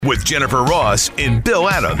With Jennifer Ross and Bill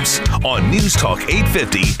Adams on News Talk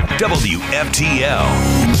 850 WFTL.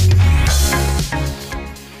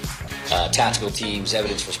 Tactical teams,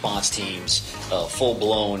 evidence response teams,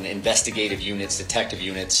 full-blown investigative units, detective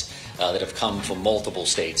units that have come from multiple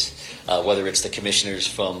states, whether it's the commissioners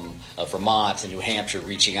from Vermont and New Hampshire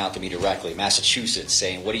reaching out to me directly, Massachusetts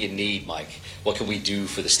saying, what do you need, Mike? What can we do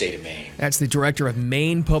for the state of Maine? That's the director of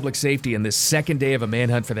Maine Public Safety in this second day of a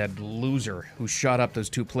manhunt for that loser who shot up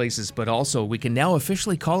those two places. But also, we can now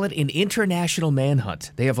officially call it an international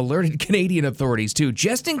manhunt. They have alerted Canadian authorities, too,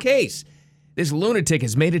 just in case this lunatic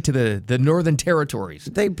has made it to the Northern Territories.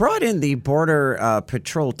 They brought in the Border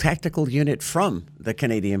Patrol Tactical Unit from the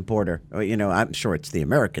Canadian border. You know, I'm sure it's the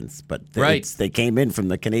Americans, but they came in from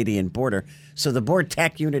the Canadian border. So the Border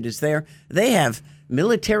TAC unit is there. They have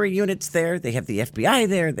military units there. They have the FBI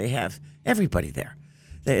there. They have everybody there.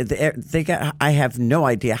 They got. I have no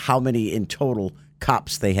idea how many in total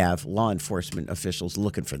cops they have, law enforcement officials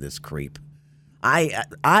looking for this creep. I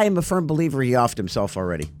am a firm believer he offed himself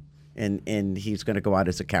already. And he's going to go out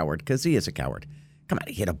as a coward, because he is a coward. Come on,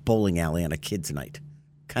 he hit a bowling alley on a kid's night.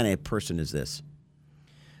 What kind of person is this?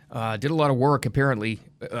 Did a lot of work, apparently,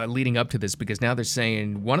 leading up to this, because now they're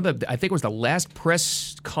saying I think it was the last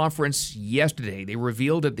press conference yesterday, they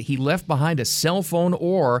revealed that he left behind a cell phone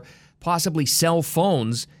or possibly cell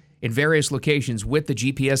phones in various locations with the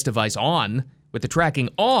GPS device on, with the tracking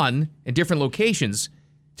on in different locations,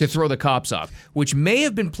 to throw the cops off, which may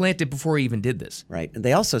have been planted before he even did this. Right. And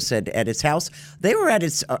they also said at his house, they were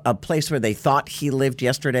at a place where they thought he lived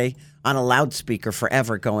yesterday on a loudspeaker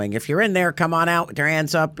forever going, if you're in there, come on out with your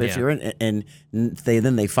hands up. If you're in, and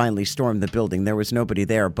they finally stormed the building. There was nobody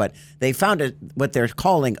there, but they found what they're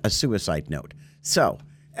calling a suicide note. So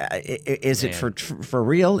is it for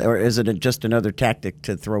real, or is it just another tactic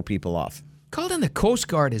to throw people off? Called in the Coast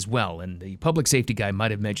Guard as well, and the public safety guy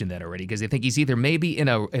might have mentioned that already, because they think he's either maybe in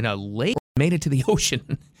a lake or made it to the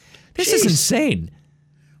ocean. This is insane.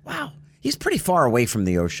 Wow. He's pretty far away from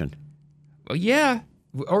the ocean. Well, yeah,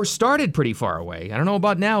 or started pretty far away. I don't know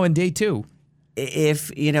about now in day 2.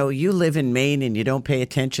 If, you live in Maine and you don't pay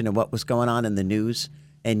attention to what was going on in the news,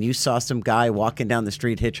 and you saw some guy walking down the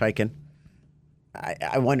street hitchhiking,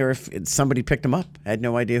 I wonder if somebody picked him up. I had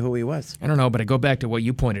no idea who he was. I don't know, but I go back to what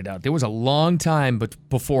you pointed out. There was a long time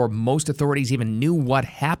before most authorities even knew what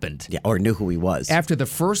happened. Yeah, or knew who he was. After the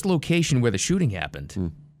first location where the shooting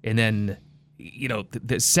happened, and then,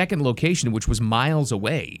 the second location, which was miles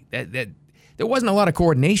away, that there wasn't a lot of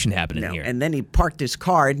coordination happening here. And then he parked his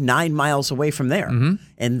car 9 miles away from there. Mm-hmm.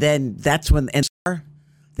 And then that's when, I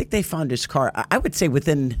think they found his car, I would say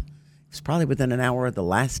it's probably within an hour of the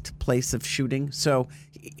last place of shooting. So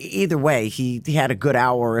either way, he had a good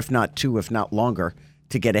hour, if not 2, if not longer,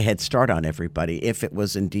 to get a head start on everybody, if it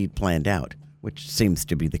was indeed planned out, which seems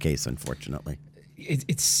to be the case, unfortunately.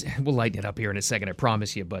 We'll lighten it up here in a second, I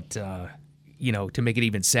promise you. But, to make it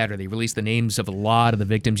even sadder, they released the names of a lot of the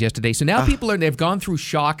victims yesterday. So now they've gone through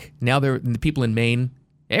shock. Now the people in Maine,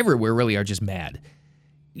 everywhere really, are just mad.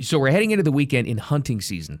 So we're heading into the weekend in hunting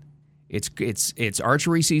season. It's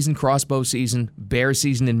archery season, crossbow season, bear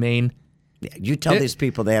season in Maine. Yeah, you tell these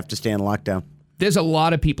people they have to stay in lockdown. There's a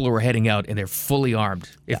lot of people who are heading out, and they're fully armed.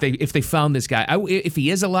 If they found this guy, if he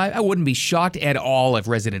is alive, I wouldn't be shocked at all if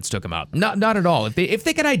residents took him out. Not at all. If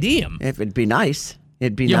they could ID him, it'd be nice.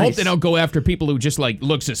 You hope they don't go after people who just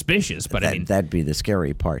look suspicious. But that'd be the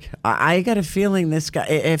scary part. I got a feeling this guy.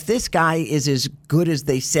 If this guy is as good as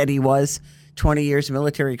they said he was. 20 years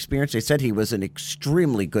military experience. They said he was an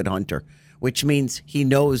extremely good hunter, which means he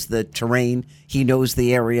knows the terrain, he knows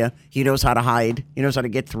the area, he knows how to hide, he knows how to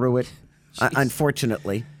get through it.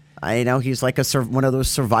 Unfortunately, I know he's like one of those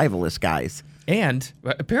survivalist guys. And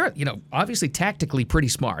apparently, obviously tactically pretty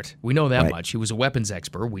smart. We know that much. He was a weapons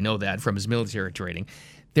expert. We know that from his military training.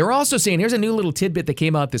 They're also saying, here's a new little tidbit that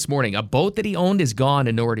came out this morning. A boat that he owned is gone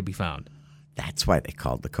and nowhere to be found. That's why they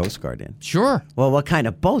called the Coast Guard in. Sure. Well, what kind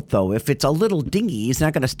of boat, though? If it's a little dinghy, he's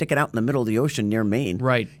not going to stick it out in the middle of the ocean near Maine.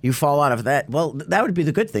 Right. You fall out of that. Well, that would be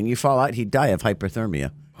the good thing. You fall out, he'd die of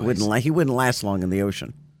hypothermia. He wouldn't last long in the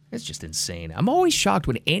ocean. It's just insane. I'm always shocked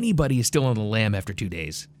when anybody is still on the lam after 2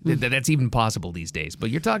 days. That's even possible these days. But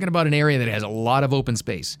you're talking about an area that has a lot of open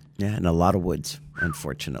space. Yeah, and a lot of woods,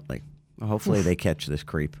 unfortunately. Hopefully they catch this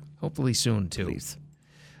creep. Hopefully soon, too. Please.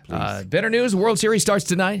 Better news, the World Series starts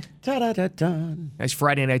tonight. Da-da-da-da. Nice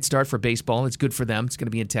Friday night start for baseball. It's good for them. It's going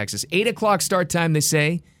to be in Texas. 8 o'clock start time, they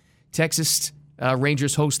say. Texas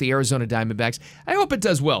Rangers host the Arizona Diamondbacks. I hope it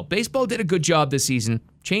does well. Baseball did a good job this season.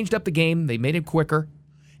 Changed up the game. They made it quicker.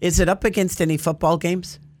 Is it up against any football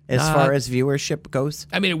games? as far as viewership goes?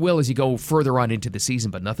 I mean, it will as you go further on into the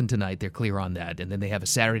season, but nothing tonight. They're clear on that. And then they have a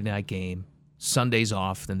Saturday night game, Sundays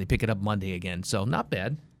off, then they pick it up Monday again. So not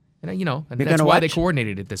bad. And, and that's why they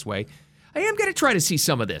coordinated it this way. I am going to try to see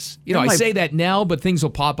some of this. I say that now, but things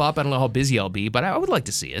will pop up. I don't know how busy I'll be, but I would like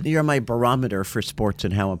to see it. You're my barometer for sports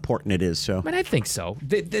and how important it is. So, I mean, I think so.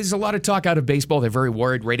 There's a lot of talk out of baseball. They're very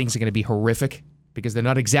worried ratings are going to be horrific because they're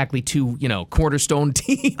not exactly two, cornerstone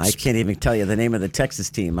teams. I can't even tell you the name of the Texas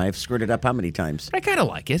team. I've screwed it up how many times? But I kind of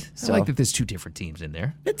like it. I like that there's two different teams in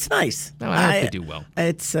there. It's nice. No, I hope they do well.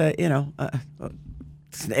 It's,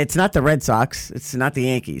 it's not the Red Sox. It's not the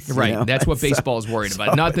Yankees. Right. That's what baseball is worried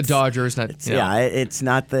about. Not the Dodgers. It's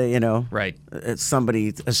not the, Right. It's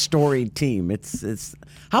a storied team. It's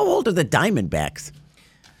how old are the Diamondbacks?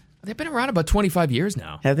 They've been around about 25 years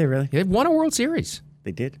now. Have they really? They've won a World Series.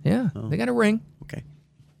 They did? Yeah. Oh. They got a ring. Okay.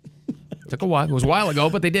 Took a while. It was a while ago,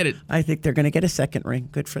 but they did it. I think they're going to get a second ring.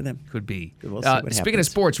 Good for them. Could be. We'll see what speaking happens.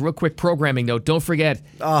 of sports, real quick programming note. Don't forget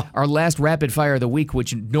our last rapid fire of the week,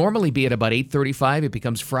 which normally be at about 8:35. It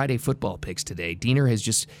becomes Friday football picks today. Diener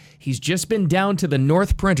he's just been down to the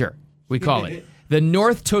North printer. We call it the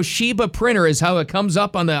North Toshiba printer is how it comes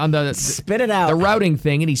up on the spit it out the routing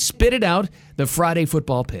thing, and he spit it out the Friday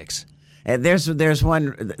football picks. And there's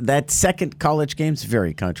one that second college game's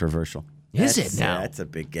very controversial. Is it now? That's a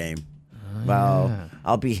big game. Wow,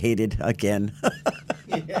 I'll be hated again.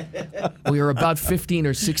 We are about 15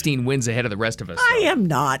 or 16 wins ahead of the rest of us. I am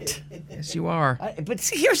not. Yes, you are. But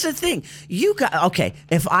see, here's the thing.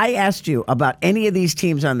 If I asked you about any of these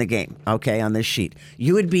teams on the game, on this sheet,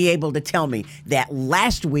 you would be able to tell me that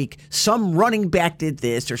last week some running back did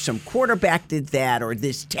this or some quarterback did that or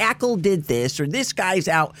this tackle did this or this guy's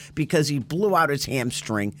out because he blew out his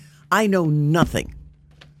hamstring. I know nothing.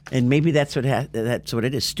 And maybe that's what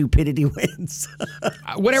it is. Stupidity wins.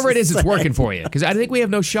 Whatever it is, it's working for you. Because I think we have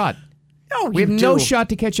no shot. No, we have no shot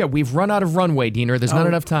to catch up. We've run out of runway, Diener. There's not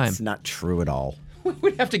enough time. It's not true at all.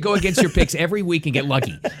 We'd have to go against your picks every week and get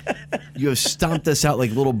lucky. You have stomped us out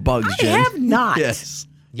like little bugs, Jen. I have not. Yes.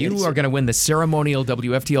 You are going to win the ceremonial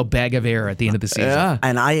WFTL bag of air at the end of the season. Yeah.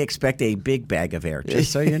 And I expect a big bag of air, just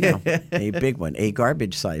so you know. A big one. A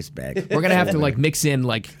garbage-sized bag. We're going to have to mix in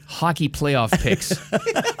hockey playoff picks.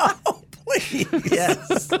 Oh, please.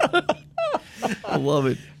 Yes. I love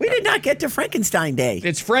it. We did not get to Frankenstein Day.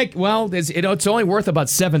 It's it's only worth about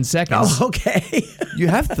 7 seconds. Oh, okay. You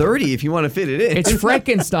have 30 if you want to fit it in. It's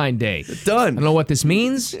Frankenstein Day. Done. I don't know what this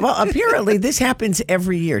means. Well, apparently this happens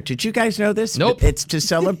every year. Did you guys know this? Nope. It's to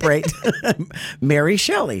celebrate Mary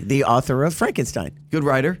Shelley, the author of Frankenstein. Good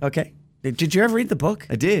writer. Okay. Did you ever read the book?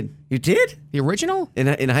 I did. You did? The original?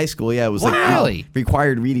 In high school, yeah. It was Really?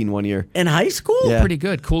 required reading one year. In high school? Yeah. Pretty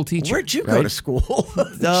good. Cool teacher. Where'd you go to school?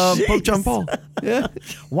 Pope John Paul. Yeah.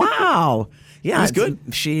 Wow. Yeah, It was good.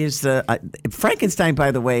 She is the Frankenstein.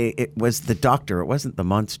 By the way, it was the doctor. It wasn't the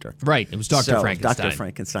monster. Right. It was Dr. Frankenstein. Dr.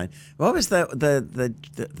 Frankenstein. What was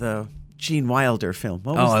the Gene Wilder film?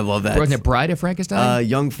 What was I love that. Wasn't it Bride of Frankenstein?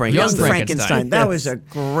 Young Frankenstein. Young Frankenstein. That was a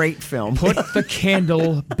great film. Put the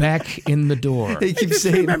candle back in the door. They I keep just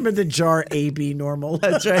saying remember the jar AB normal.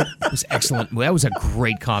 That's right. It was excellent. That was a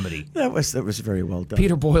great comedy. That was very well done.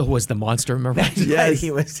 Peter Boyle was the monster, remember? Yes.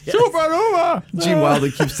 He was. Yes. Gene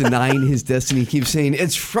Wilder keeps denying his destiny. He keeps saying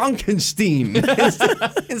it's Frankenstein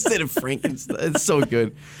instead of Frankenstein. It's so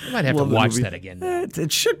good. I might have Love to the watch movie. that again now.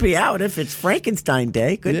 It should be out if it's Frankenstein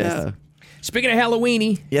Day. Goodness. Yeah. Speaking of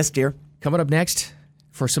Halloweeny, Yes, dear. coming up next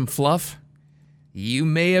for some fluff. You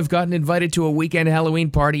may have gotten invited to a weekend Halloween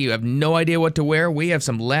party. You have no idea what to wear. We have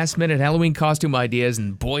some last-minute Halloween costume ideas,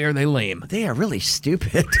 and boy, are they lame. They are really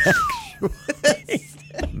stupid. You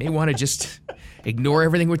may want to just ignore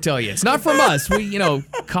everything we tell you. It's not from us. We,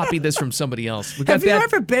 copied this from somebody else. We got Have you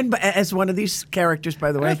ever been as one of these characters,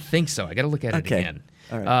 by the I way? think so. I got to look at it Okay. again.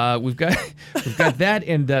 All right. We've got that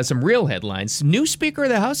and some real headlines. New Speaker of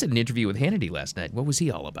the House had an interview with Hannity last night. What was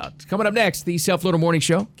he all about? Coming up next, the Self Loader Morning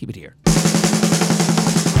Show. Keep it here.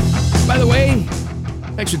 By the way,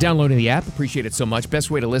 thanks for downloading the app. Appreciate it so much.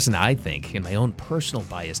 Best way to listen, I think, in my own personal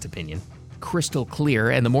biased opinion. Crystal clear.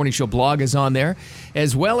 And the Morning Show blog is on there,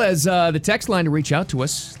 as well as the text line to reach out to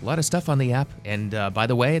us. A lot of stuff on the app. And by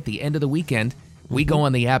the way, at the end of the weekend, we go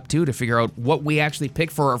on the app, too, to figure out what we actually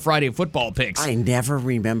pick for our Friday football picks. I never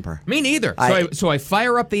remember. Me neither. So I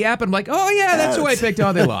fire up the app and I'm like, oh, yeah, that's who I picked.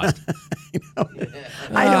 Oh, they lost.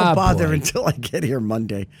 I don't bother boy. until I get here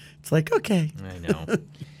Monday. It's like, okay. I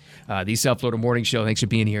know. The Self-Loader Morning Show, thanks for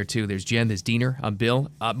being here, too. There's Jen, there's Diener, I'm Bill.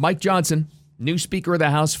 Mike Johnson, new Speaker of the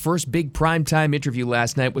House, first big primetime interview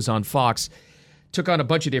last night was on Fox. Took on a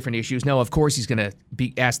bunch of different issues. Now, of course, he's going to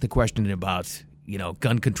be asked the question about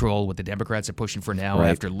gun control, what the Democrats are pushing for now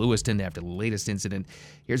after Lewiston, after the latest incident.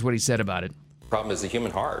 Here's what he said about it. The problem is the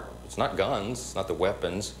human heart. It's not guns, it's not the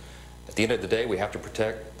weapons. At the end of the day, we have to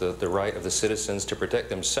protect the right of the citizens to protect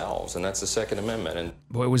themselves, and that's the Second Amendment. And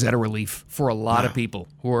boy, was that a relief for a lot of people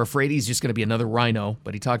who are afraid he's just going to be another rhino.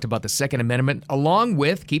 But he talked about the Second Amendment along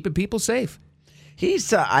with keeping people safe.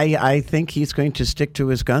 I think he's going to stick to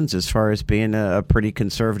his guns as far as being a pretty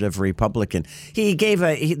conservative Republican.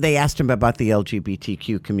 They asked him about the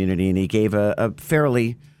LGBTQ community, and he gave a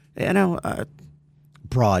fairly,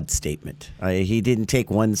 broad statement. He didn't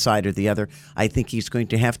take one side or the other. I think he's going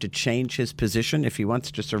to have to change his position if he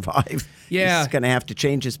wants to survive. Yeah. He's going to have to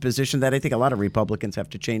change his position. That I think a lot of Republicans have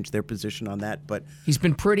to change their position on that. But he's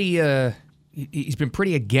been pretty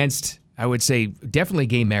against, I would say, definitely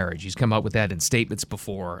gay marriage. He's come out with that in statements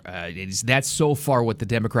before. That's so far what the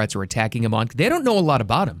Democrats are attacking him on. They don't know a lot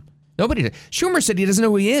about him. Schumer said he doesn't know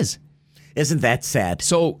who he is. Isn't that sad?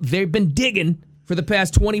 So they've been digging for the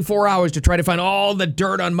past 24 hours to try to find all the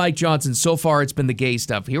dirt on Mike Johnson. So far, it's been the gay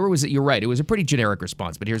stuff. You're right. It was a pretty generic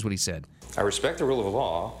response, but here's what he said. I respect the rule of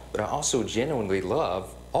law, but I also genuinely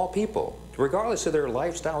love all people, regardless of their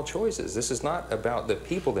lifestyle choices. This is not about the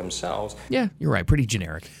people themselves. Yeah, you're right. Pretty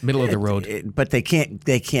generic. Middle of the road. But they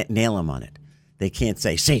can't nail him on it. They can't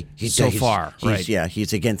say, he's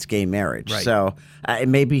against gay marriage. Right. So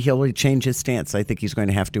maybe he'll change his stance. I think he's going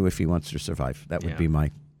to have to if he wants to survive. That would be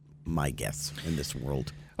my guess in this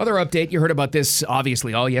world. Other update, you heard about this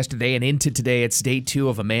obviously all yesterday and into today. It's day 2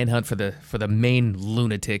 of a manhunt for the main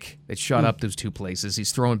lunatic that shot up those 2 places.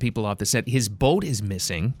 He's throwing people off the set. His boat is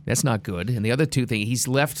missing. That's not good. And the other 2 things, he's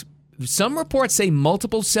left, some reports say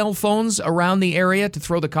multiple cell phones around the area to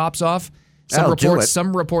throw the cops off.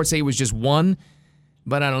 Some reports say it was just one,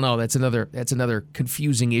 but I don't know. That's another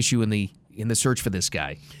confusing issue in the search for this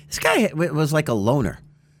guy. This guy was like a loner.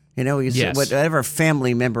 Whatever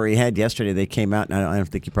family member he had yesterday, they came out, and I don't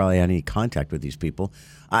think he probably had any contact with these people.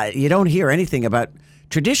 You don't hear anything about.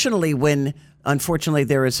 Traditionally, when unfortunately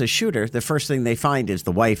there is a shooter, the first thing they find is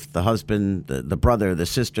the wife, the husband, the brother, the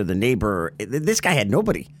sister, the neighbor. This guy had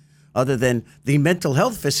nobody other than the mental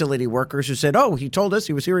health facility workers who said, "Oh, he told us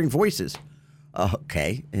he was hearing voices."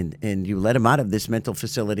 Okay, and you let him out of this mental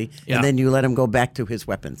facility, and then you let him go back to his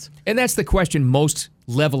weapons. And that's the question most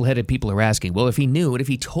level-headed people are asking. Well, if he knew it, if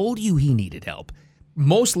he told you he needed help,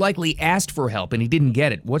 most likely asked for help and he didn't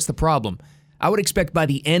get it, what's the problem? I would expect by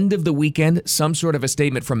the end of the weekend, some sort of a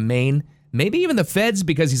statement from Maine, maybe even the feds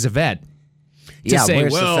because he's a vet. To say,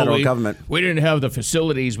 where's the federal government? We didn't have the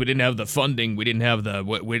facilities, we didn't have the funding, we didn't have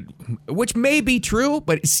which may be true,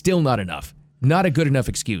 but it's still not enough. Not a good enough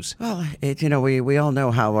excuse. Well, we all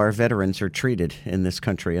know how our veterans are treated in this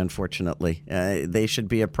country, unfortunately. They should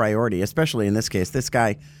be a priority, especially in this case. This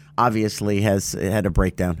guy obviously has had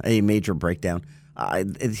a major breakdown.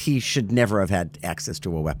 He should never have had access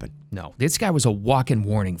to a weapon. No, this guy was a walking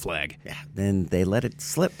warning flag. Yeah, then they let it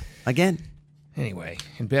slip again. Anyway,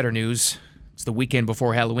 in better news, it's the weekend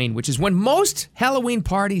before Halloween, which is when most Halloween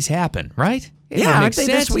parties happen, right? Yeah, makes sense.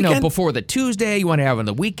 This weekend? Before the Tuesday, you want to have on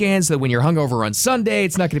the weekend so that when you're hungover on Sunday,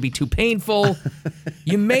 it's not going to be too painful.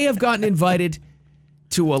 You may have gotten invited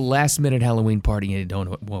to a last-minute Halloween party and you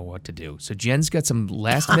don't know what to do. So Jen's got some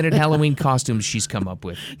last-minute Halloween costumes she's come up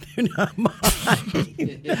with. They're not mine.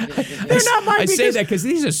 They're not mine. I say that because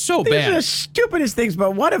these are so bad. These are the stupidest things,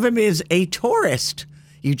 but one of them is a tourist.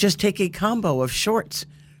 You just take a combo of shorts,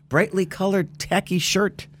 brightly colored tacky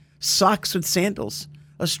shirt, socks with sandals,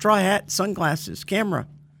 a straw hat, sunglasses, camera,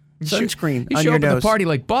 sunscreen you on show your up at nose. the party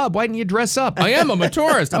like, Bob, why didn't you dress up? I'm a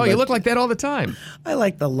tourist. Oh, you look like that all the time. I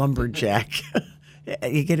like the lumberjack.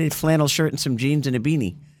 You get a flannel shirt and some jeans and a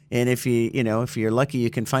beanie. And if you're lucky,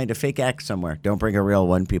 you can find a fake axe somewhere. Don't bring a real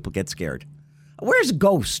one. People get scared. Where's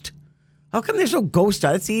Ghost? How come there's no Ghost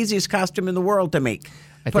out? It's the easiest costume in the world to make.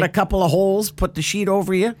 Put a couple of holes, put the sheet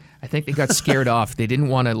over you. I think they got scared off. They didn't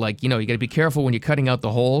want to, you got to be careful when you're cutting out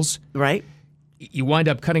the holes. Right. You wind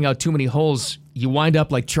up cutting out too many holes. You wind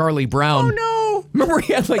up like Charlie Brown. Oh, no. Remember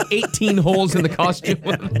he had 18 holes in the costume?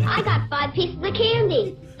 I got 5 pieces of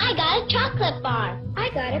candy. I got a chocolate bar. I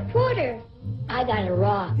got a quarter. I got a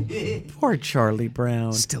rock. Poor Charlie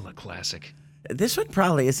Brown. Still a classic. This one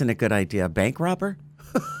probably isn't a good idea. Bank robber?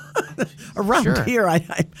 Around here,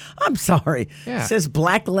 I'm sorry. Yeah. It says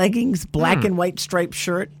black leggings, black and white striped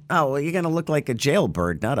shirt. Oh, well, you're going to look like a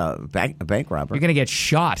jailbird, not a bank robber. You're going to get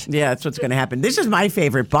shot. Yeah, that's what's going to happen. This is my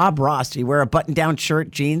favorite, Bob Ross. You wear a button-down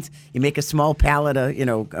shirt, jeans. You make a small pallet,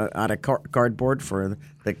 out of cardboard for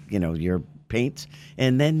your paints,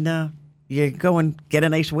 and then you go and get a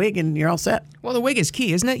nice wig, and you're all set. Well, the wig is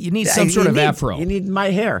key, isn't it? You need some sort of afro. You need my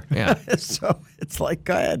hair. Yeah. So it's like,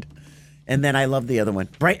 go ahead. And then I love the other one.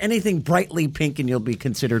 Anything brightly pink and you'll be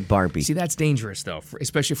considered Barbie. See, that's dangerous, though,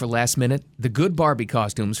 especially for last minute. The good Barbie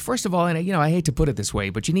costumes, first of all, and I hate to put it this way,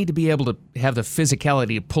 but you need to be able to have the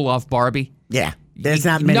physicality to pull off Barbie. Yeah, there's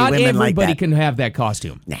not many women like that. Not everybody can have that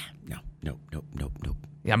costume. Nah, nope.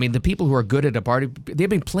 I mean, the people who are good at a Barbie, they've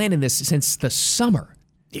been planning this since the summer.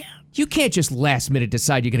 Yeah. You can't just last minute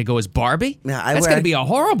decide you're going to go as Barbie. Now, That's going to be a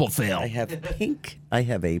horrible fail. I have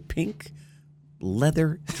a pink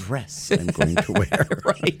leather dress I'm going to wear.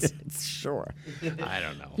 Right. Sure. I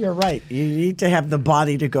don't know. You're right. You need to have the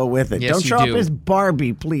body to go with it. Yes, Don't you show do. up as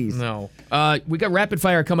Barbie, please. No. We got Rapid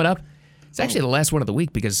Fire coming up. It's actually the last one of the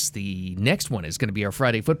week because the next one is going to be our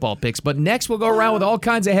Friday football picks. But next we'll go around with all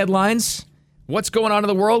kinds of headlines. What's going on in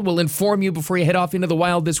the world? We'll inform you before you head off into the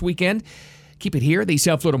wild this weekend. Keep it here, the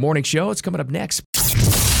South Florida Morning Show. It's coming up next.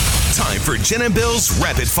 Time for Jen and Bill's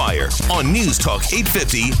Rapid Fire on News Talk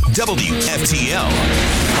 850 WFTL.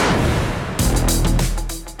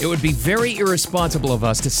 It would be very irresponsible of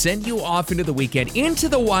us to send you off into the weekend, into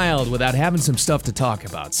the wild, without having some stuff to talk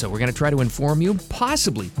about. So we're going to try to inform you,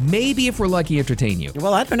 possibly, maybe if we're lucky, entertain you.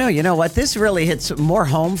 Well, I don't know. You know what? This really hits more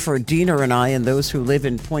home for Dina and I and those who live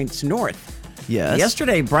in Points North. Yes.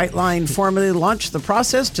 Yesterday, Brightline formally launched the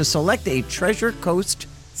process to select a Treasure Coast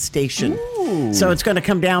station. Ooh. So it's going to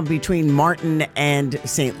come down between Martin and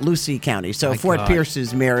St. Lucie County. So Fort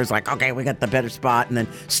Pierce's mayor is like, okay, we got the better spot. And then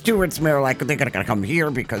Stewart's mayor like, they're going to come here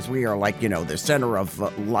because we are like, the center of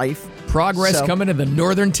life. Progress coming to the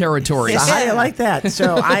Northern Territory. I like that.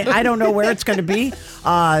 So I don't know where it's going to be.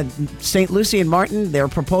 St. Lucie and Martin, their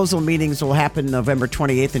proposal meetings will happen November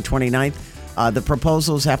 28th and 29th. The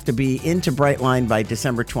proposals have to be into Brightline by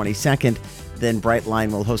December 22nd. Then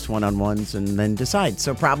Brightline will host one-on-ones and then decide.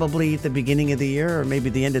 So probably at the beginning of the year or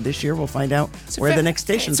maybe the end of this year, we'll find out where the next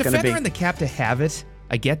station's going to be. It's a feather in the cap to have it.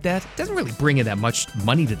 I get that. It doesn't really bring in that much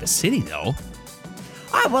money to the city, though.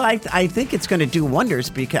 Well, I think it's going to do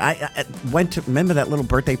wonders because I went to, remember that little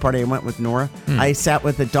birthday party I went with Nora? I sat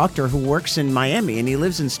with a doctor who works in Miami and he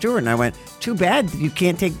lives in Stewart. And I went, too bad you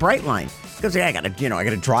can't take Brightline. Because I got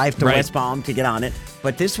to drive to West Palm to get on it.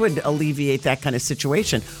 But this would alleviate that kind of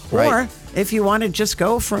situation. Right. Or if you want to just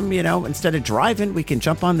go from, instead of driving, we can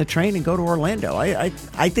jump on the train and go to Orlando. I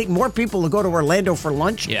think more people will go to Orlando for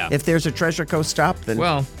lunch if there's a Treasure Coast stop than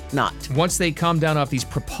not. Once they calm down off these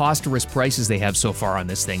preposterous prices they have so far on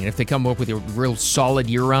this thing, and if they come up with a real solid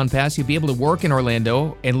year-round pass, you'll be able to work in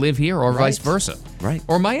Orlando and live here or vice versa. Right.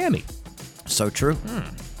 Or Miami. So true.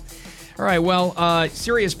 All right, well,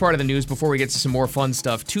 serious part of the news before we get to some more fun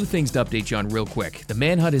stuff. Two things to update you on real quick. The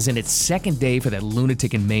manhunt is in its second day for that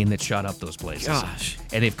lunatic in Maine that shot up those places. Gosh.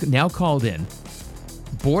 And they've now called in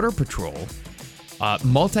Border Patrol,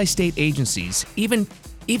 multi-state agencies, even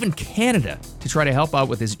Canada to try to help out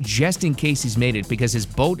with this just in case he's made it because his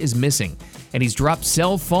boat is missing. And he's dropped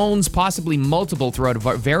cell phones, possibly multiple, throughout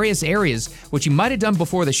various areas, which he might have done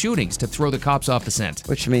before the shootings to throw the cops off the scent.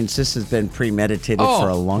 Which means this has been premeditated for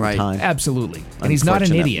a long time. Absolutely. And he's not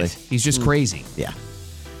an idiot. He's just crazy. Yeah.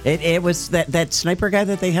 It was that sniper guy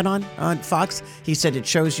that they had on Fox. He said it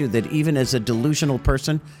shows you that even as a delusional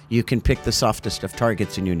person, you can pick the softest of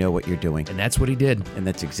targets and you know what you're doing. And that's what he did. And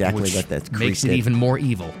that's exactly what that makes it even more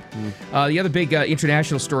evil. The other big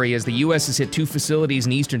international story is the U.S. has hit two facilities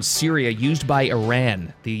in eastern Syria used by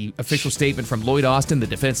Iran. The official statement from Lloyd Austin, the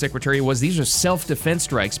defense secretary, was these are self-defense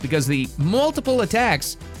strikes because the multiple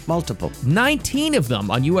attacks, 19 of them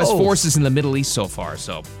on U.S. forces in the Middle East so far.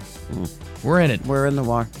 So we're in it. We're in the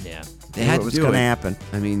war. Yeah. They had what was to do going to it. happen.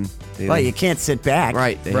 I mean, Well, you can't sit back.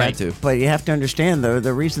 Right, they had to. But you have to understand, though,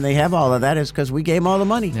 the reason they have all of that is because we gave them all the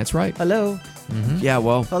money. That's right. Hello. Yeah,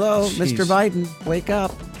 well. Hello, jeez. Mr. Biden. Wake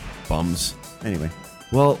up. Bums. Anyway.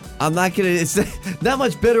 Well, I'm not going to. It's not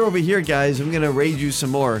much better over here, guys. I'm going to raid you some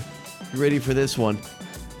more. You ready for this one?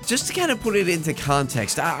 Just to kind of put it into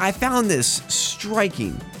context, I found this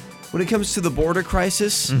striking when it comes to the border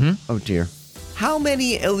crisis. Oh, dear. How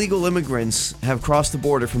many illegal immigrants have crossed the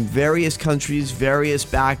border from various countries, various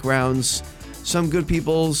backgrounds, some good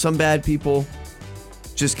people, some bad people,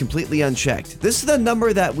 just completely unchecked? This is the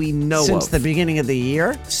number that we know Since of. the beginning of the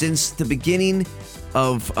year? Since the beginning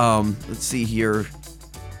of, let's see here,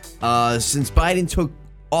 since Biden took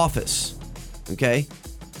office, okay?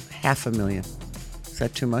 500,000. Is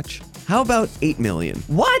that too much? How about 8 million?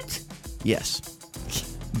 What? Yes.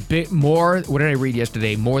 Bit more, what did I read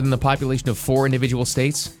yesterday? More than the population of 4 individual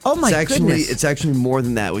states? Oh, my goodness. It's actually more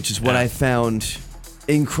than that, which is what I found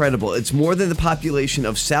incredible. It's more than the population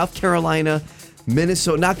of South Carolina,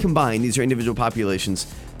 Minnesota, not combined, these are individual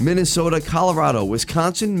populations. Minnesota, Colorado,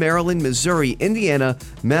 Wisconsin, Maryland, Missouri, Indiana,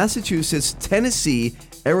 Massachusetts, Tennessee,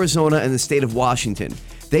 Arizona, and the state of Washington.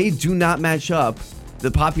 they do not match up the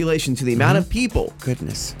population to the amount of people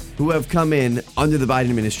Goodness. who have come in under the Biden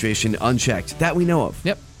administration unchecked that we know of.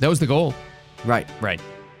 Yep, that was the goal. Right. Right.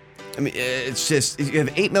 I mean, it's just, you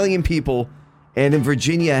have 8 million people, and then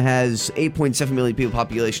Virginia has 8.7 million people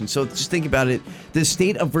population. So just think about it. The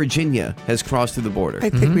state of Virginia has crossed through the border. I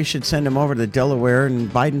think we should send them over to Delaware and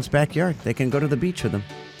Biden's backyard. They can go to the beach with them.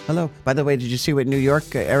 Hello. By the way, did you see what New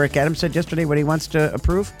York, Eric Adams said yesterday, what he wants to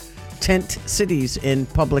approve? Tent cities in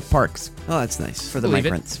public parks Oh, that's nice. for the Believe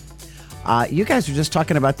it. migrants. You guys were just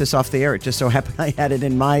talking about this off the air. It just so happened I had it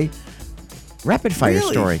in my rapid fire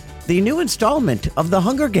Really? story. The new installment of the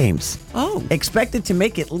Hunger Games. Oh. Expected to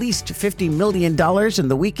make at least $50 million in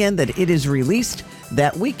the weekend that it is released.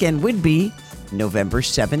 That weekend would be November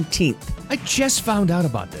 17th. I just found out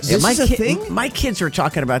about this. This is a thing? My kids were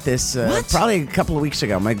talking about this probably a couple of weeks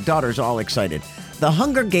ago. My daughter's all excited. The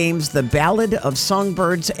Hunger Games, The Ballad of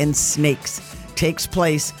Songbirds and Snakes, takes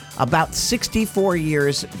place about 64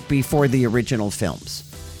 years before the original films.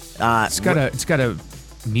 It's got a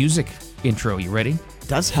music intro. You ready?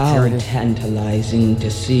 Does How tantalizing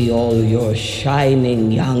to see all your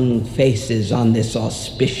shining young faces on this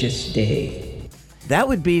auspicious day. That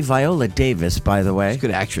would be Viola Davis, by the way.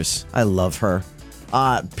 Good actress. I love her.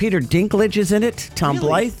 Peter Dinklage is in it. Tom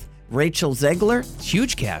Blythe, Rachel Zegler.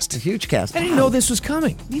 Huge cast. A huge cast. I didn't know this was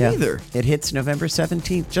coming. Me neither. It hits November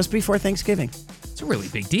 17th, just before Thanksgiving. It's a really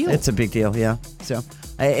big deal. It's a big deal, yeah. So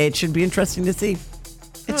it should be interesting to see.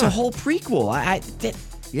 It's a whole prequel.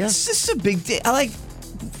 Yeah. This is a big deal.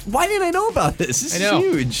 Why didn't I know about this? This I know.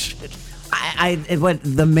 is huge. What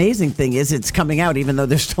the amazing thing is, it's coming out even though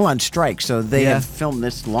they're still on strike. So they Yeah. have filmed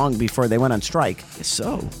this long before they went on strike.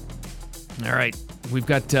 So, All right. We've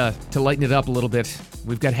got to lighten it up a little bit.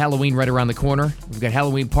 We've got Halloween right around the corner. We've got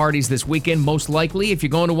Halloween parties this weekend, most likely. If you're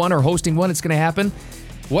going to one or hosting one, it's going to happen.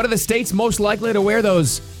 What are the states most likely to wear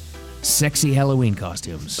those sexy Halloween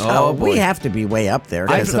costumes? We have to be way up there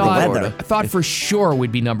because of the weather. I thought for sure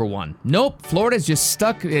we'd be number one. Nope, Florida's just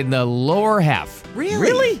stuck in the lower half.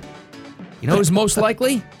 really? You know who's most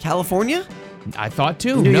likely? California? I thought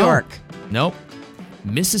too. New No. York. Nope.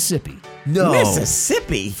 Mississippi. No.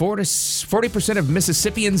 Mississippi. 40% of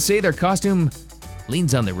Mississippians say their costume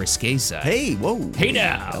leans on the risque side. Hey, whoa. Hey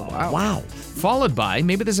now. Wow. Followed by,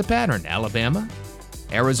 maybe there's a pattern, Alabama,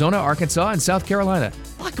 Arizona, Arkansas, and South Carolina.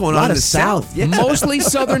 A lot going A lot on in of the South. Yeah. Mostly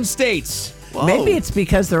southern states. Whoa. Maybe it's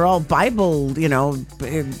because they're all Bible,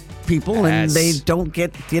 people, and Yes. they don't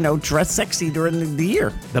get, dressed sexy during the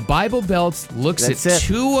year. The Bible Belt looks That's at it.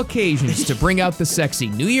 2 occasions to bring out the sexy: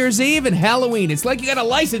 New Year's Eve and Halloween. It's like you got a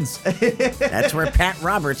license. That's where Pat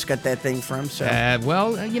Roberts got that thing from. So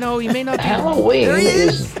You may not be. Halloween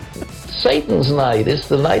is Satan's night. It's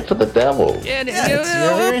the night for the devil. And,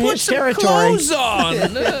 you're in put his some territory. clothes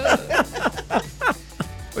on.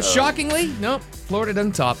 But shockingly, nope, Florida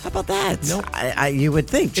doesn't top. How about that? Nope. you would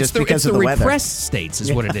think just because it's of the the weather. repressed states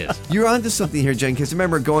is what it is. You're onto something here, Jen, because I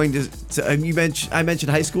remember going I mentioned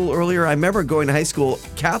high school earlier. I remember going to high school,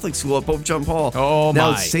 Catholic school at Pope John Paul. Oh,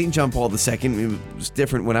 now my. it's St. John Paul II. It was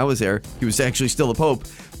different when I was there. He was actually still the Pope.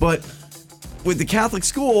 But with the Catholic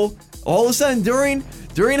school, all of a sudden during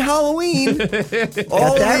Halloween,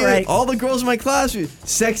 all the girls in my class were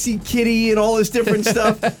sexy kitty and all this different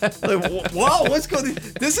stuff. Like, wow, what's going on?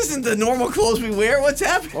 This isn't the normal clothes we wear. What's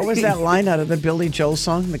happening? What was that line out of the Billy Joel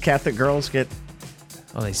song? The Catholic girls get...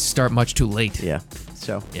 Oh, they start much too late. Yeah.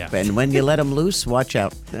 So, Yeah. And when you let them loose, watch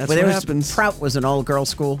out. That's But there what was- happens. Prout was an all-girl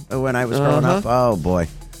school when I was growing up. Oh, boy.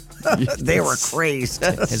 They were crazed.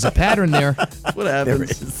 There's a pattern there. What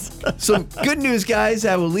happens? So, good news, guys.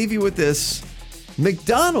 I will leave you with this.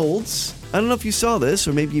 McDonald's, I don't know if you saw this,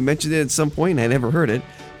 or maybe you mentioned it at some point and I never heard it.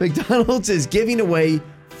 McDonald's is giving away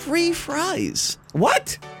free fries.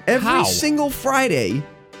 What? Every How? single Friday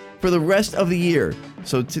for the rest of the year.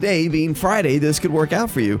 So today being Friday, this could work out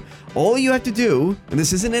for you. All you have to do, and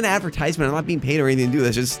this isn't an advertisement, I'm not being paid or anything to do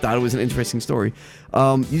this, I just thought it was an interesting story.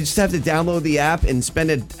 You just have to download the app and spend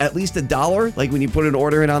at least $1, like when you put an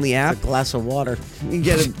order in on the app. Glass of water. You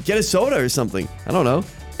can get a soda or something. I don't know.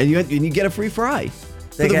 And you get a free fry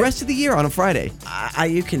for the rest of the year on a Friday.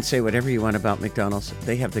 You can say whatever you want about McDonald's.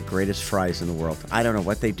 They have the greatest fries in the world. I don't know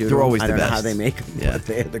what they do. They're always I the don't know best. how they make them, Yeah. but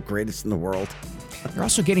they are the greatest in the world. They're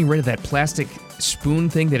also getting rid of that plastic spoon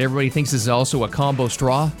thing that everybody thinks is also a combo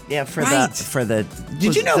straw. Yeah, for Right. the.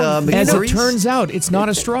 Did you know? As it McFlurries? turns out, it's not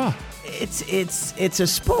a straw. It's a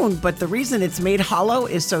spoon, but the reason it's made hollow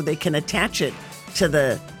is so they can attach it to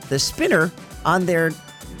the spinner on their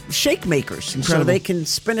shake makers, so Incredible. they can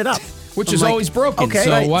spin it up. Which I'm is like, always broken, okay,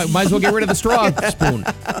 so right. might as well get rid of the straw spoon.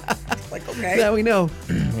 Like, Okay. Now we know.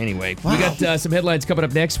 Anyway, we got some headlines coming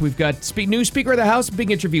up next. We've got new Speaker of the House, big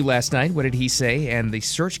interview last night. What did he say? And the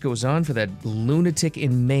search goes on for that lunatic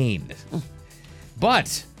in Maine.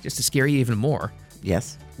 But, just to scare you even more,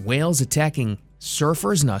 Yes. whales attacking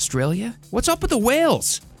surfers in Australia? What's up with the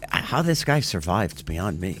whales? How this guy survived is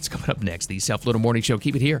beyond me. It's coming up next. The South Florida Morning Show.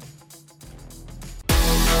 Keep it here.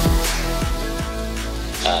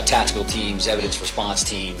 Tactical teams, evidence response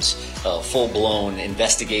teams, full-blown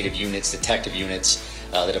investigative units, detective units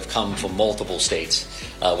that have come from multiple states,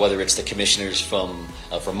 whether it's the commissioners from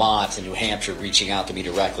Vermont and New Hampshire reaching out to me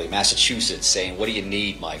directly, Massachusetts saying, what do you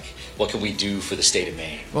need, Mike? What can we do for the state of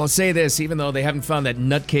Maine? Well, I'll say this, even though they haven't found that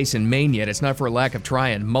nutcase in Maine yet, it's not for a lack of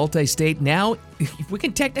trying. Multi-state, now, we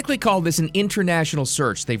can technically call this an international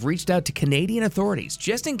search. They've reached out to Canadian authorities,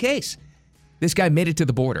 just in case this guy made it to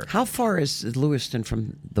the border. How far is Lewiston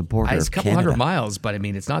from the border It's a of couple Canada? 100 miles, but I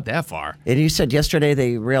mean, it's not that far. And you said yesterday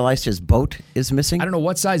they realized his boat is missing? I don't know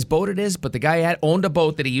what size boat it is, but the guy owned a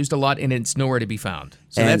boat that he used a lot, and it's nowhere to be found.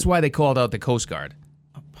 So And- that's why they called out the Coast Guard.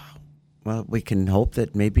 Well, we can hope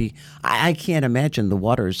that maybe... I can't imagine the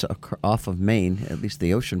waters off of Maine, at least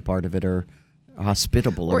the ocean part of it, are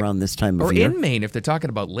hospitable around this time of Or year. in Maine, if they're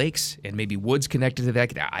talking about lakes and maybe woods connected to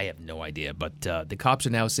that. I have no idea. But the cops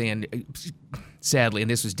are now saying, sadly,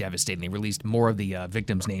 and this was devastating, they released more of the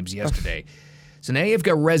victims' names yesterday. So now you've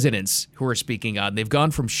got residents who are speaking out. They've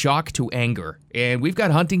gone from shock to anger. And we've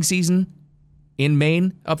got hunting season in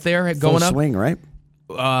Maine up there going Full up. swing, right?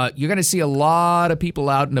 You're going to see a lot of people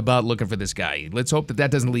out and about looking for this guy. Let's hope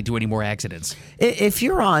that doesn't lead to any more accidents. If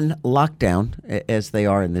you're on lockdown, as they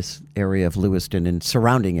are in this area of Lewiston and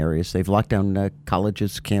surrounding areas, they've locked down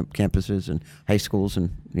colleges, campuses, and high schools,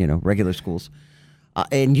 and regular schools,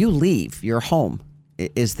 and you leave your home.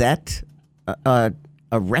 Is that a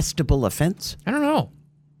arrestable offense? I don't know.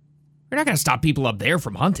 You're not going to stop people up there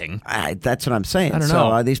from hunting. That's what I'm saying. I don't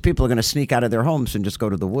know. So these people are going to sneak out of their homes and just go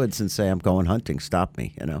to the woods and say, I'm going hunting. Stop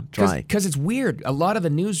me. Try. Because it's weird. A lot of the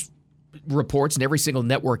news reports, and every single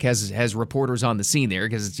network has reporters on the scene there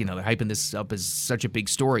because it's, they're hyping this up as such a big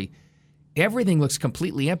story. Everything looks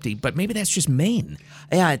completely empty, but maybe that's just Maine.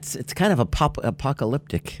 Yeah, it's kind of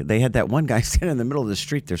apocalyptic. They had that one guy standing in the middle of the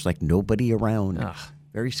street. There's like nobody around. Ugh.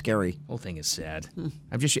 Very scary. Whole thing is sad.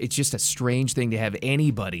 It's just a strange thing to have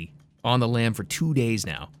anybody on the lam for 2 days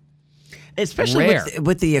now. Especially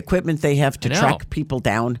with the equipment they have to I know. track people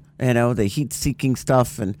down, the heat-seeking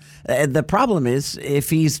stuff. And the problem is, if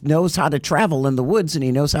he knows how to travel in the woods and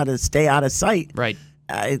he knows how to stay out of sight. Right.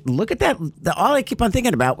 Look at that. All I keep on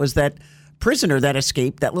thinking about was that prisoner that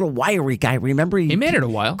escaped, that little wiry guy. Remember? He made it a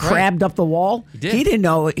while. Crabbed up the wall. He did. He didn't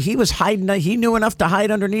know. He was hiding. He knew enough to hide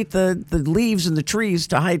underneath the leaves and the trees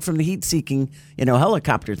to hide from the heat-seeking,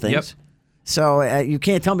 helicopter things. Yep. So you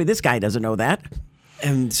can't tell me this guy doesn't know that.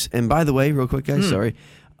 And by the way, real quick, guys, sorry.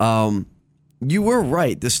 You were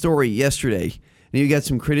right. The story yesterday, and you got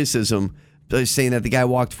some criticism saying that the guy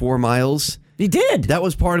walked 4 miles. He did. That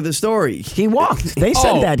was part of the story. He walked. They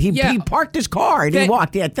said that. He parked his car and he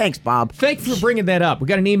walked. Yeah, thanks, Bob. Thanks for bringing that up. We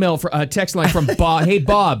got an email for a text line from Bob. Hey,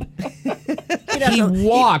 Bob. He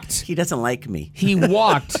walked. He doesn't like me. He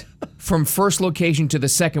walked from first location to the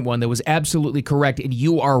second one that was absolutely correct, and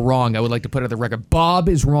you are wrong. I would like to put it on the record. Bob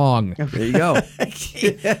is wrong. There you go.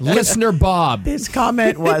 Listener Bob. His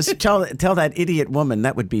comment was, tell that idiot woman,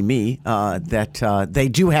 that would be me, that they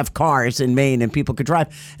do have cars in Maine and people could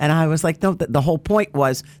drive. And I was like, no, the whole point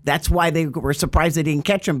was that's why they were surprised they didn't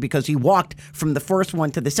catch him, because he walked from the first one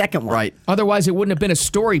to the second one. Right. Otherwise, it wouldn't have been a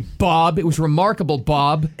story, Bob. It was remarkable,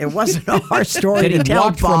 Bob. It wasn't our story That to he tell,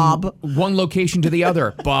 walked Bob. from one location to the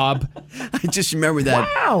other, Bob. I just remember that.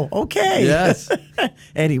 Wow, okay. Yes.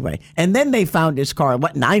 Anyway, and then they found his car,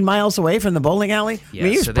 9 miles away from the bowling alley? I mean, he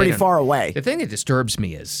was so they pretty don't- far away. The thing that disturbs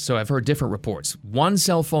me is, so I've heard different reports. One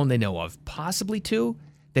cell phone they know of, possibly two,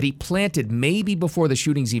 that he planted maybe before the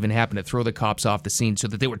shootings even happened to throw the cops off the scene so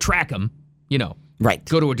that they would track him, Right.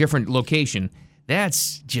 go to a different location.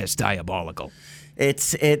 That's just diabolical.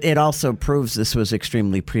 It also proves this was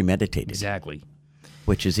extremely premeditated, Exactly.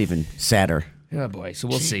 which is even sadder. Oh, boy. So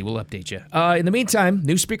we'll see. We'll update you. In the meantime,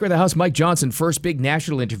 new Speaker of the House, Mike Johnson, first big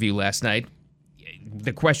national interview last night.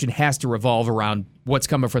 The question has to revolve around what's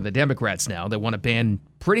coming from the Democrats now. They want to ban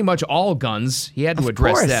pretty much all guns. He had to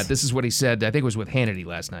address course. that. This is what he said. I think it was with Hannity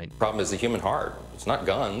last night. The problem is the human heart. It's not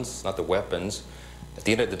guns, it's not the weapons. At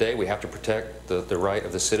the end of the day, we have to protect the right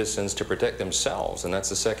of the citizens to protect themselves, and that's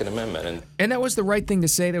the Second Amendment. And that was the right thing to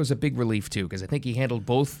say. That was a big relief, too, because I think he handled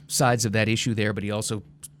both sides of that issue there, but he also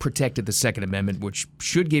protected the Second Amendment, which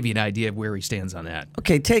should give you an idea of where he stands on that.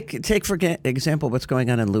 Okay, take for example what's going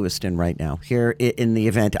on in Lewiston right now. Here in the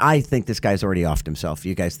event, I think this guy's already offed himself.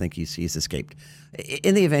 You guys think he's escaped.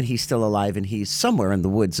 In the event he's still alive and he's somewhere in the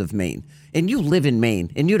woods of Maine, and you live in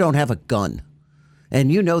Maine and you don't have a gun,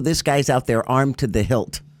 and you know this guy's out there armed to the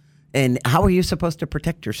hilt, and how are you supposed to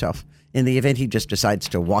protect yourself in the event he just decides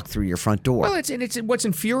to walk through your front door? Well, it's what's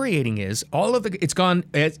infuriating is it's gone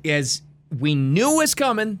as we knew was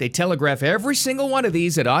coming. They telegraph every single one of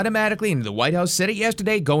these. It automatically, and the White House said it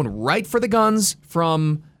yesterday, going right for the guns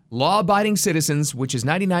from law-abiding citizens, which is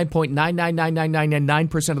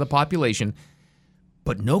 99.9999999% of the population.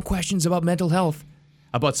 But no questions about mental health,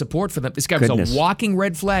 about support for them. This guy was a walking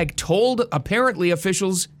red flag, told apparently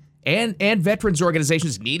officials and veterans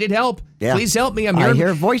organizations needed help. Yeah. Please help me. I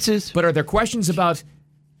hear voices. But are there questions about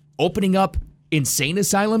opening up insane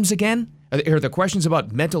asylums again? Are there questions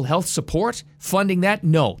about mental health support, funding that?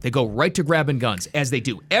 No. They go right to grabbing guns, as they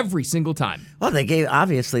do every single time. Well, they gave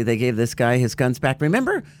this guy his guns back.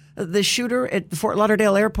 Remember the shooter at the Fort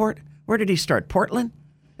Lauderdale airport? Where did he start? Portland?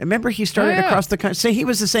 Remember he started across the country? Say he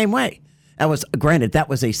was the same way. That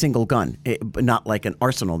was a single gun, not like an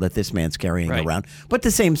arsenal that this man's carrying around, but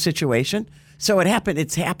the same situation. So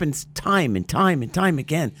it's happened time and time and time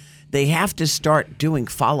again. They have to start doing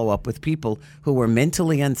follow-up with people who are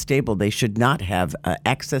mentally unstable. They should not have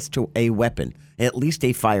access to a weapon, at least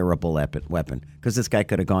a fireable weapon, because this guy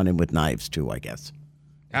could have gone in with knives too, I guess,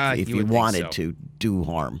 if he wanted to do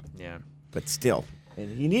harm. Yeah. But still,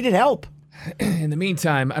 he needed help. In the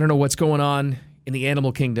meantime, I don't know what's going on in the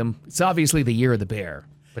animal kingdom. It's obviously the year of the bear.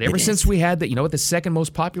 But ever since we had that, you know what the second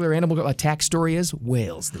most popular animal attack story is?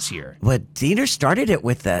 Whales this year. But Diener started it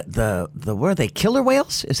with the were they killer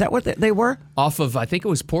whales? Is that what they were? Off of, I think it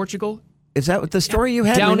was Portugal. Is that what the story you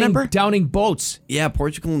had, remember? Downing boats. Yeah,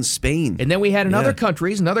 Portugal and Spain. And then we had in other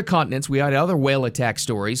countries and other continents, we had other whale attack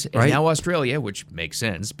stories. And now Australia, which makes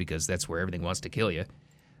sense because that's where everything wants to kill you.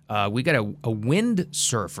 We got a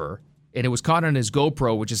windsurfer, and it was caught on his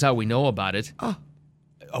GoPro, which is how we know about it. Oh.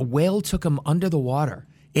 A whale took him under the water.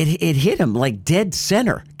 It hit him like dead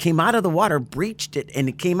center. Came out of the water, breached it, and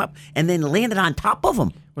it came up and then landed on top of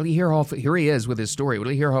him. Well, you hear here he is with his story. Will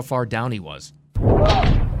you hear how far down he was?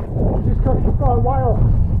 Just got hit by a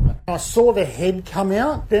whale. I saw the head come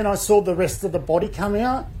out, then I saw the rest of the body come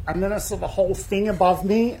out, and then I saw the whole thing above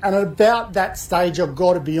me. And at about that stage, I've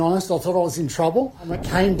got to be honest, I thought I was in trouble. And it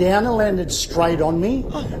came down and landed straight on me,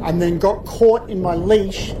 and then got caught in my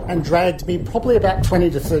leash and dragged me probably about 20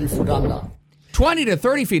 to 30 foot under. 20 to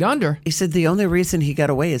 30 feet under. He said the only reason he got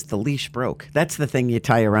away is the leash broke. That's the thing you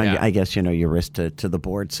tie around, I guess, your wrist to the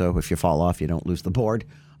board, so if you fall off, you don't lose the board.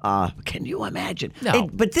 Can you imagine? No.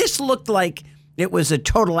 But this looked like it was a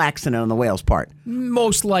total accident on the whale's part.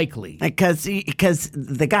 Most likely. Because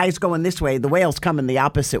the guy's going this way, the whale's coming the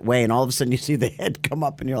opposite way, and all of a sudden you see the head come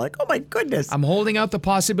up, and you're like, oh, my goodness. I'm holding out the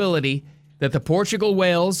possibility that the Portugal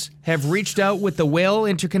whales have reached out with the whale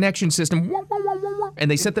interconnection system, and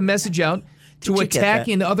they sent the message out to attack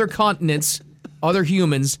in other continents, other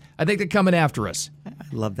humans. I think they're coming after us. I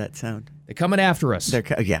love that sound. They're coming after us.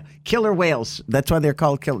 Killer whales. That's why they're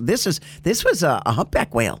called killer. This was a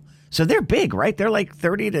humpback whale. So they're big, right? They're like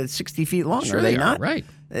 30 to 60 feet long. Sure are they are, not? Right.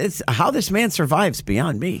 It's how this man survives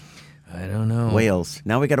beyond me. I don't know. Whales.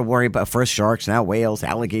 Now we got to worry about first sharks, now whales,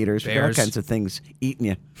 alligators, all kinds of things eating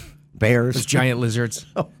you. Bears. Those giant lizards.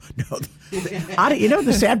 Oh, no.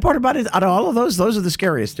 The sad part about it, out of all of those are the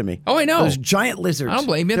scariest to me. Oh, I know. Those giant lizards. I don't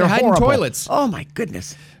blame you. They're hiding toilets. Oh, my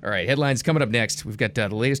goodness. All right, headlines coming up next. We've got the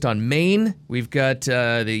latest on Maine. We've got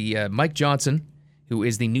the Mike Johnson, who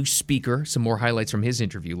is the new speaker. Some more highlights from his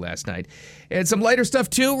interview last night. And some lighter stuff,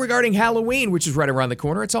 too, regarding Halloween, which is right around the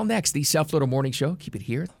corner. It's all next. The South Florida Morning Show. Keep it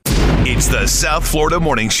here. It's the South Florida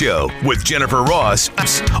Morning Show with Jennifer Ross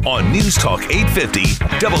on News Talk 850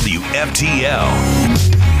 WFTL.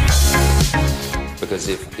 Because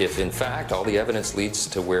if in fact all the evidence leads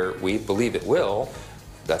to where we believe it will,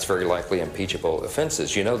 that's very likely impeachable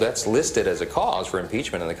offenses. You know, that's listed as a cause for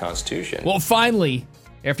impeachment in the Constitution. Well, finally,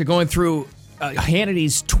 after going through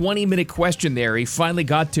Hannity's 20-minute question there, he finally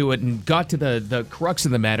got to it and got to the crux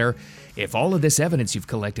of the matter. If all of this evidence you've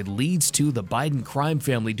collected leads to the Biden crime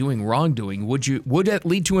family doing wrongdoing, would it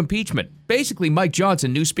lead to impeachment? Basically, Mike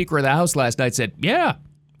Johnson, new Speaker of the House last night, said, yeah.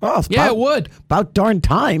 Well, it would. About darn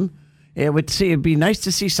time. It'd be nice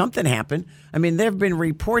to see something happen. I mean, there have been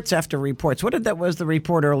reports after reports. That was the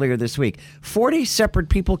report earlier this week? 40 separate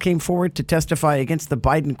people came forward to testify against the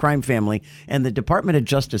Biden crime family, and the Department of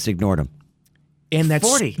Justice ignored them. And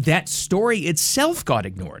that story itself got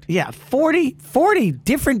ignored. Yeah, 40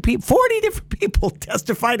 different people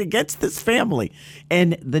testified against this family.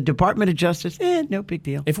 And the Department of Justice, no big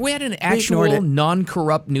deal. If we had an actual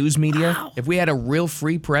non-corrupt news media, if we had a real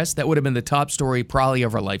free press, that would have been the top story probably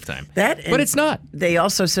of our lifetime. But it's not. They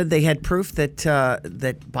also said they had proof that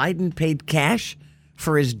Biden paid cash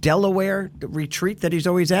for his Delaware retreat that he's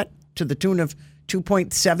always at to the tune of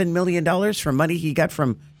 $2.7 million from money he got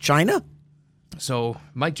from China. So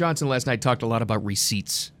Mike Johnson last night talked a lot about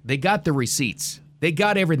receipts. They got the receipts. They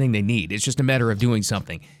got everything they need. It's just a matter of doing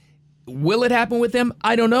something. Will it happen with them?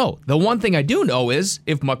 I don't know. The one thing I do know is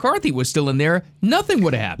if McCarthy was still in there, nothing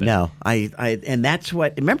would have happened. No, and that's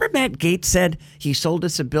what. Remember, Matt Gaetz said he sold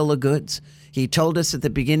us a bill of goods. He told us at the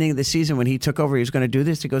beginning of the season when he took over, he was going to do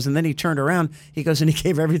this. He goes, and then he turned around. He goes, and he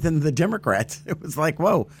gave everything to the Democrats. It was like,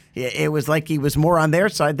 whoa. It was like he was more on their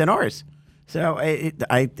side than ours. So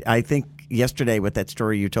I think yesterday with that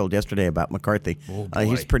story you told yesterday about McCarthy,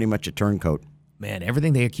 he's pretty much a turncoat. Man,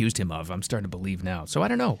 everything they accused him of, I'm starting to believe now. So I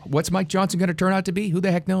don't know. What's Mike Johnson going to turn out to be? Who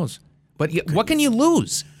the heck knows? But what can you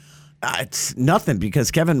lose? It's nothing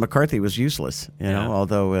because Kevin McCarthy was useless,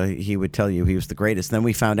 although he would tell you he was the greatest. Then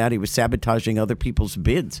we found out he was sabotaging other people's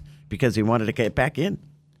bids because he wanted to get back in.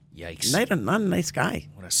 Yikes. Not a nice guy.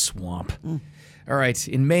 What a swamp. All right,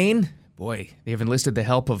 in Maine, boy, they have enlisted the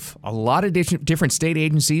help of a lot of different state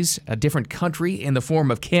agencies, a different country in the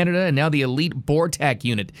form of Canada, and now the elite BORTAC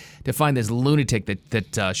unit to find this lunatic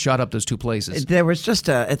that shot up those two places. There was just,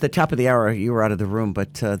 at the top of the hour, you were out of the room,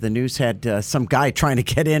 but the news had some guy trying to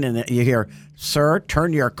get in, and you hear, "Sir,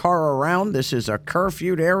 turn your car around. This is a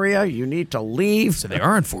curfewed area. You need to leave." So they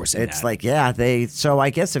are enforcing that. It's like, so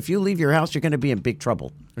I guess if you leave your house, you're going to be in big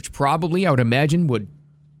trouble. Which probably, I would imagine, would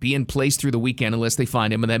be in place through the weekend unless they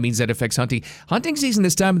find him, and that means that affects hunting. Hunting season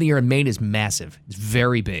this time of the year in Maine is massive. It's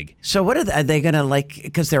very big. So what are they going to,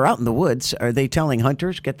 because they're out in the woods, are they telling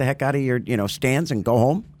hunters, get the heck out of your stands and go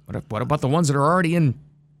home? What about the ones that are already in,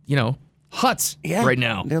 huts right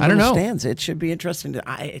now? I don't know. Stands. It should be interesting.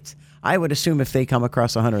 I would assume if they come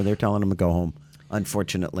across a hunter, they're telling them to go home,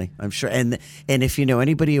 unfortunately. I'm sure. And if you know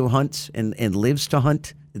anybody who hunts and lives to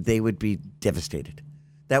hunt, they would be devastated.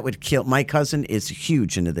 That would kill. My cousin is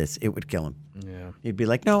huge into this. It would kill him. Yeah. He'd be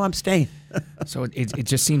like, no, I'm staying. So it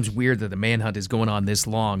just seems weird that the manhunt is going on this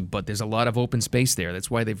long, but there's a lot of open space there. That's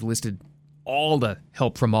why they've listed all the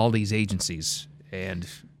help from all these agencies. And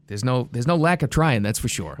there's no lack of trying, that's for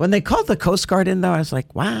sure. When they called the Coast Guard in, though, I was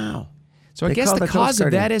like, wow. So I guess the cause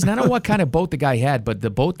of that is, and I don't know what kind of boat the guy had, but the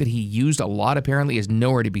boat that he used a lot apparently is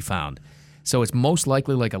nowhere to be found. So it's most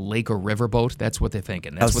likely like a lake or river boat. That's what they're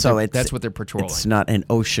thinking. That's what they're patrolling. It's not an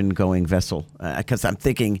ocean-going vessel. Because I'm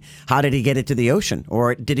thinking, how did he get it to the ocean?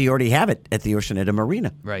 Or did he already have it at the ocean at a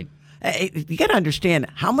marina? Right. You got to understand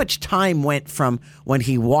how much time went from when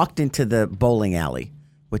he walked into the bowling alley,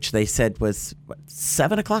 which they said was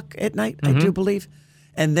 7 o'clock at night, I do believe.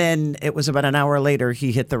 And then it was about an hour later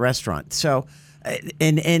he hit the restaurant. So...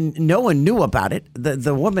 And no one knew about it.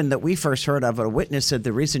 The woman that we first heard of, a witness, said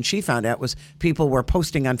the reason she found out was people were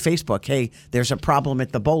posting on Facebook, hey, there's a problem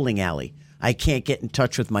at the bowling alley. I can't get in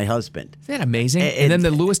touch with my husband. Isn't that amazing? And then the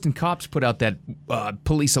Lewiston cops put out that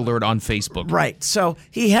police alert on Facebook. Right. So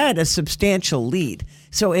he had a substantial lead.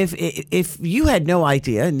 So if you had no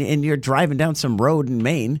idea and you're driving down some road in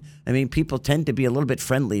Maine, I mean, people tend to be a little bit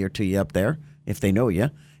friendlier to you up there if they know you.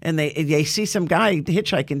 And they see some guy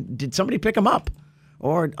hitchhiking. Did somebody pick him up?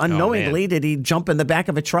 Or unknowingly, did he jump in the back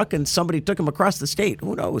of a truck and somebody took him across the state?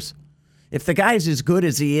 Who knows? If the guy's as good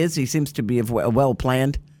as he is, he seems to be well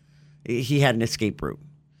planned. He had an escape route.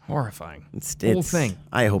 Horrifying. Whole thing.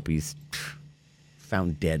 I hope he's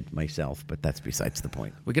found dead myself, but that's besides the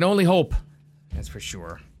point. We can only hope. That's for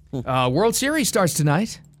sure. World Series starts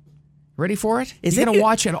tonight. Ready for it? Is you going to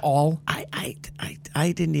watch it all?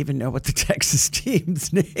 I didn't even know what the Texas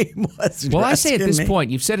team's name was. Well, I say at this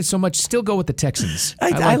point, you've said it so much, still go with the Texans.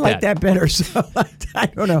 I like that better, so I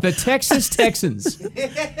don't know. The Texas Texans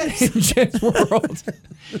in Jen's world.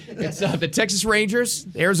 It's the Texas Rangers,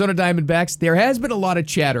 the Arizona Diamondbacks. There has been a lot of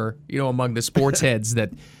chatter, among the sports heads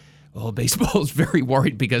that, baseball is very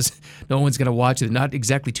worried because no one's going to watch it. Not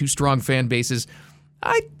exactly two strong fan bases.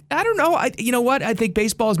 I don't know. You know what? I think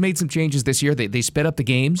baseball has made some changes this year. They sped up the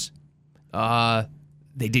games.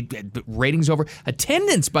 They did ratings over.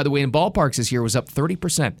 Attendance, by the way, in ballparks this year was up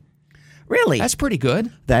 30%. Really? That's pretty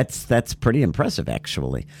good. That's pretty impressive,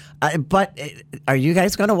 actually. But are you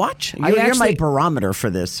guys going to watch? You're my barometer for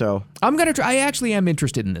this, so I'm going to try. I actually am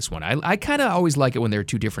interested in this one. I kind of always like it when there are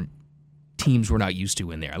two different teams we're not used to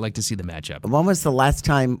in there. I like to see the matchup. When was the last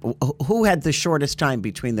time? Who had the shortest time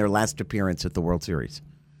between their last appearance at the World Series?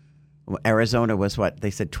 Arizona was what? They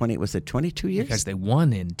said 20. Was it 22 years? Because they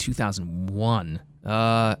won in 2001.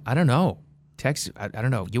 I don't know. Texas, I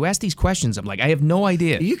don't know. You ask these questions, I'm like, I have no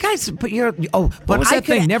idea. You guys, but what was that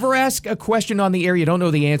thing? Never ask a question on the air you don't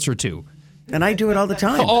know the answer to. And I do it all the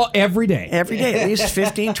time. Every day. Every day, at least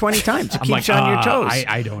 15, 20 times. It keeps you on your toes.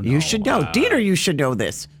 I don't know. You should know. Dieter, you should know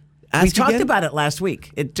this. We talked about it last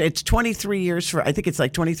week. It's 23 years for, I think it's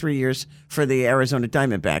like 23 years for the Arizona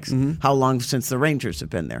Diamondbacks. Mm-hmm. How long since the Rangers have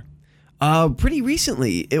been there? Pretty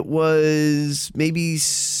recently. It was maybe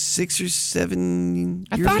 6 or 7 years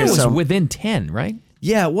I thought it was within 10, right?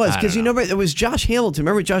 Yeah, it was. Because it was Josh Hamilton.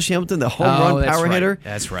 Remember Josh Hamilton, the home run power hitter?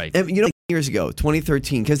 That's right. And, years ago,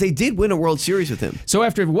 2013, because they did win a World Series with him. So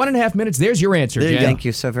after 1.5 minutes, there's your answer, Jen. Thank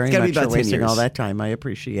you so very much for wasting all that time. I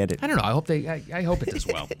appreciate it. I don't know. I hope it does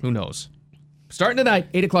well. Who knows? Starting tonight,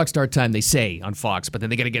 8 o'clock start time, they say, on Fox. But then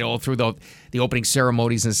they got to get all through the opening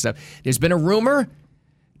ceremonies and stuff. There's been a rumor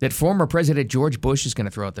that former President George Bush is going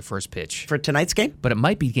to throw out the first pitch. For tonight's game? But it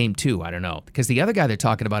might be game 2. I don't know. Because the other guy they're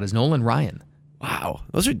talking about is Nolan Ryan. Wow.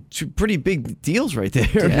 Those are two pretty big deals right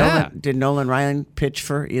there. Did Nolan Ryan pitch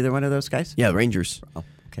for either one of those guys? Yeah, Rangers. Oh,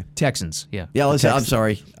 okay. Texans, yeah. Yeah, I'm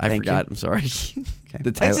sorry. I forgot. I'm sorry. Okay.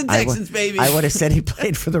 The Texans, baby. I would have said he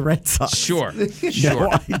played for the Red Sox. Sure.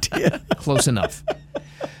 No idea. Close enough.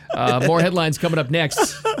 More headlines coming up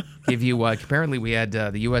next. Give you, apparently we had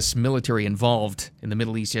the U.S. military involved in the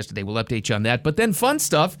Middle East yesterday. We'll update you on that. But then fun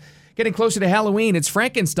stuff. Getting closer to Halloween. It's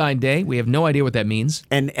Frankenstein Day. We have no idea what that means.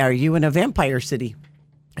 And are you in a vampire city?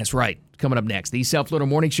 That's right. Coming up next. The South Florida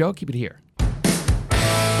Morning Show. Keep it here.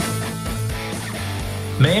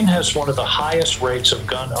 Maine has one of the highest rates of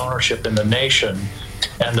gun ownership in the nation.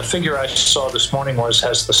 And the figure I saw this morning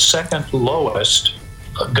has the second lowest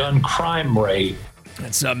gun crime rate.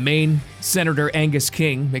 That's Maine Senator Angus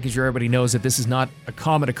King, making sure everybody knows that this is not a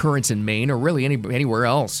common occurrence in Maine or really anywhere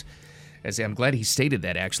else. As I'm glad he stated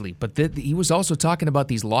that, actually. But he was also talking about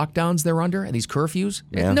these lockdowns they're under and these curfews.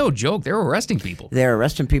 Yeah. No joke. They're arresting people. They're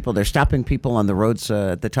arresting people. They're stopping people on the roads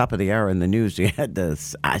at the top of the hour in the news. You had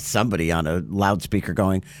somebody on a loudspeaker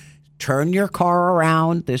going, turn your car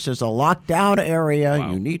around. This is a lockdown area.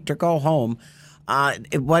 Wow. You need to go home.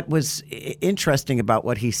 What was interesting about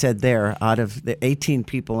what he said there, out of the 18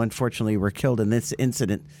 people, unfortunately, were killed in this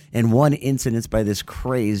incident, in one incident by this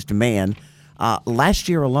crazed man. Last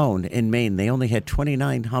year alone in Maine, they only had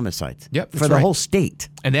 29 homicides for the whole state.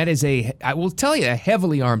 And that is I will tell you, a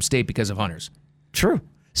heavily armed state because of hunters. True.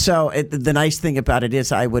 So the nice thing about it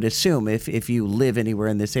is I would assume if you live anywhere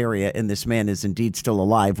in this area and this man is indeed still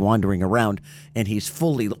alive, wandering around, and he's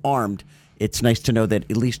fully armed, it's nice to know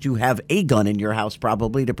that at least you have a gun in your house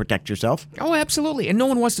probably to protect yourself. Oh, absolutely. And no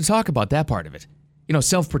one wants to talk about that part of it.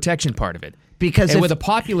 Self-protection part of it. Because with a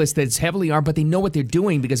populace that's heavily armed, but they know what they're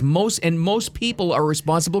doing because most people are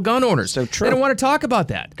responsible gun owners. So true. They don't want to talk about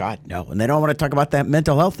that. God, no. And they don't want to talk about that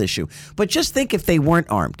mental health issue. But just think if they weren't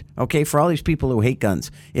armed, okay, for all these people who hate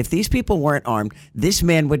guns, if these people weren't armed, this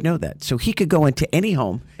man would know that. So he could go into any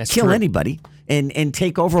home, kill anybody, and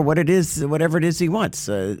take over whatever it is he wants.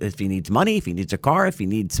 If he needs money, if he needs a car, if he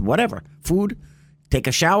needs whatever, food, take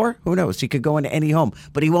a shower, who knows? He could go into any home.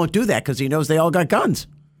 But he won't do that because he knows they all got guns.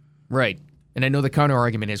 Right. And I know the counter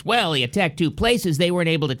argument is, well, he attacked 2 places. They weren't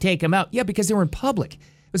able to take him out. Yeah, because they were in public.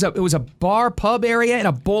 It was a bar, pub area, and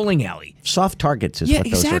a bowling alley. Soft targets is what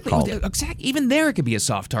those are called. Exactly. Even there it could be a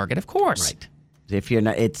soft target, of course. Right. If you're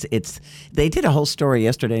not, they did a whole story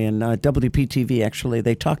yesterday in WPTV. Actually,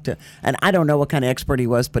 they talked to, and I don't know what kind of expert he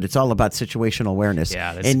was, but it's all about situational awareness.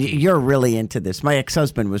 Yeah, that's and key. You're really into this. My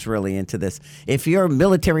ex-husband was really into this. If you're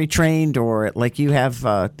military trained or like you have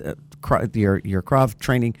your Krav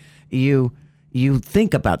training, you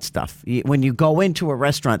think about stuff. When you go into a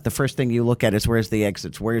restaurant, the first thing you look at is where's the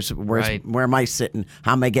exits? Where am I sitting?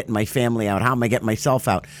 How am I getting my family out? How am I getting myself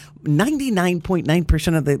out?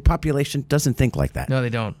 99.9% of the population doesn't think like that. No,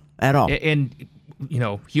 they don't. At all. And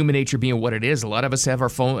human nature being what it is, a lot of us have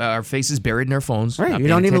our faces buried in our phones. Right. You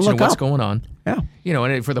don't even look to what's up. going on. Yeah.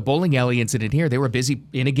 And for the bowling alley incident here, they were busy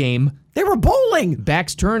in a game. They were bowling.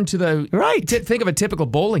 Backs turned to the right. Think of a typical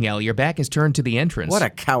bowling alley. Your back is turned to the entrance. What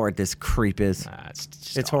a coward this creep is.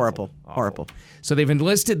 It's horrible. Horrible. So they've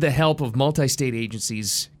enlisted the help of multi-state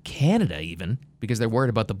agencies, Canada even, because they're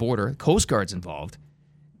worried about the border. Coast Guard's involved.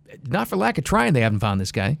 not for lack of trying, they haven't found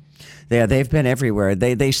this guy. Yeah, they've been everywhere.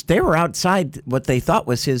 They were outside what they thought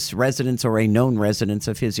was his residence or a known residence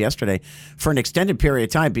of his yesterday for an extended period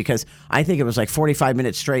of time, because I think it was like 45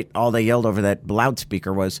 minutes straight. All they yelled over that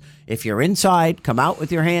loudspeaker was, if you're inside, come out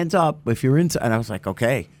with your hands up. If you're inside. And I was like,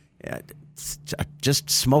 okay, just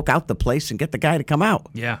smoke out the place and get the guy to come out.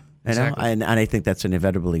 Yeah. Exactly. And I think that's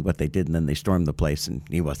inevitably what they did, and then they stormed the place, and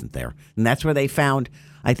he wasn't there. And that's where they found,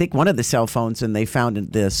 I think, one of the cell phones, and they found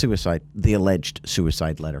the alleged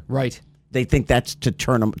suicide letter. Right. They think that's to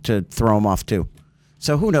throw him off too.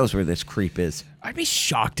 So who knows where this creep is? I'd be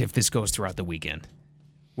shocked if this goes throughout the weekend.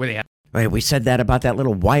 Where they have. We said that about that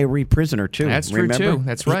little wiry prisoner, too. That's true, remember? too.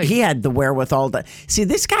 That's right. He had the wherewithal. See,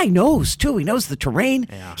 this guy knows, too. He knows the terrain.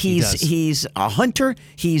 Yeah, he's a hunter.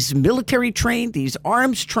 He's military trained. He's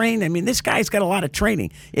arms trained. I mean, this guy's got a lot of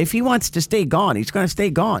training. If he wants to stay gone, he's going to stay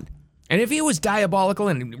gone. And if he was diabolical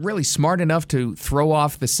and really smart enough to throw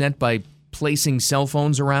off the scent by placing cell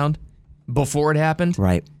phones around before it happened.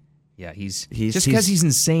 Right. Yeah, he's just because he's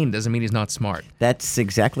insane doesn't mean he's not smart. That's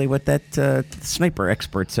exactly what that sniper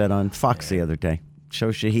expert said on Fox the other day.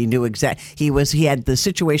 Shows you he knew he had the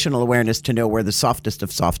situational awareness to know where the softest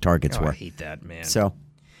of soft targets were. I hate that, man. So,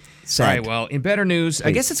 sad. All right, well, in better news, I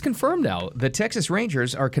guess it's confirmed now. The Texas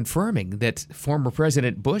Rangers are confirming that former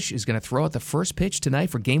President Bush is going to throw out the first pitch tonight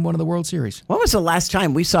for Game 1 of the World Series. When was the last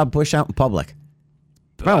time we saw Bush out in public?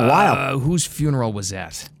 It's been a while. Whose funeral was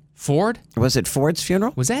that? Ford? Was it Ford's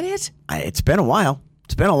funeral? Was that it? It's been a while.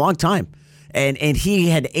 It's been a long time. And he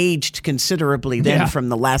had aged considerably then from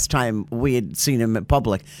the last time we had seen him in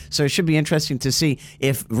public. So it should be interesting to see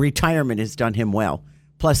if retirement has done him well.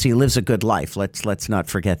 Plus, he lives a good life. Let's not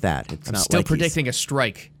forget that. I'm still predicting a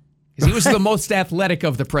strike. Because he was the most athletic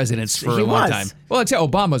of the presidents for a long time. Well,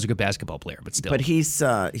 Obama was a good basketball player, but still. But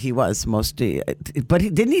he was mostly. But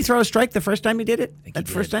didn't he throw a strike the first time he did it?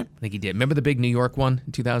 First time? I think he did. Remember the big New York one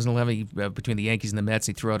in 2011 between the Yankees and the Mets?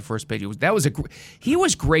 He threw out a first pitch. He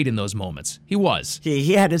was great in those moments. He was.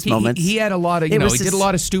 He had his moments. He had a lot of. He did a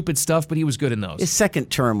lot of stupid stuff, but he was good in those. His second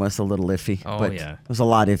term was a little iffy. It was a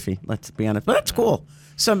lot iffy. Let's be honest. But that's cool.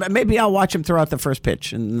 So maybe I'll watch him throw out the first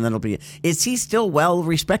pitch, and then it'll be. Is he still well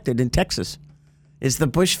respected in Texas? Is the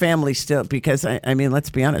Bush family still? Because I mean,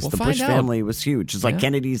 let's be honest, the Bush family was huge. It's like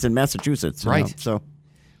Kennedy's in Massachusetts, right? So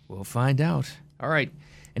we'll find out. All right,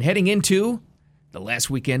 and heading into the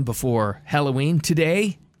last weekend before Halloween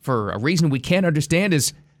today, for a reason we can't understand,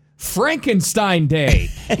 is Frankenstein Day.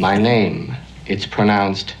 My name, it's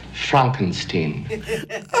pronounced Frankenstein.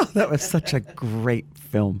 Oh, that was such a great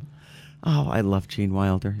film. Oh, I love Gene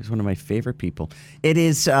Wilder. He's one of my favorite people. It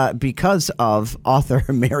is because of author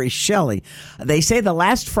Mary Shelley. They say the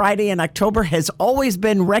last Friday in October has always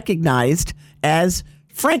been recognized as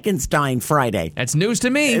Frankenstein Friday. That's news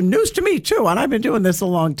to me. News to me, too, and I've been doing this a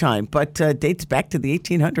long time, but dates back to the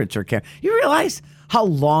 1800s. You realize how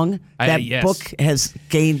long that book has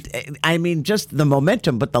gained? I mean, just the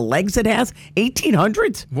momentum, but the legs it has?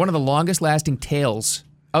 1800s? One of the longest-lasting tales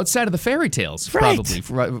outside of the fairy tales, probably,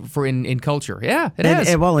 for in culture. Yeah, it has.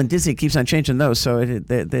 And Disney keeps on changing those, so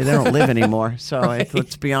they don't live anymore. So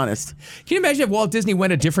let's be honest. Can you imagine if Walt Disney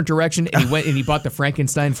went a different direction and he bought the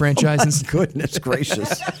Frankenstein franchises? Oh my goodness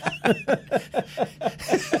gracious.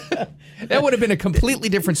 That would have been a completely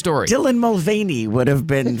different story. Dylan Mulvaney would have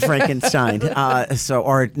been Frankenstein,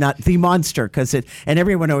 or not the monster, and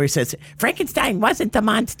everyone always says Frankenstein wasn't the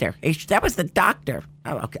monster; that was the doctor.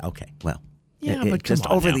 Oh, okay, well. Yeah, but just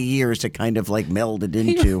over the years, it kind of like melded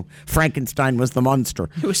into Frankenstein was the monster.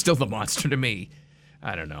 It was still the monster to me.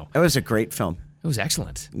 I don't know. It was a great film. It was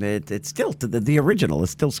excellent. It's still the original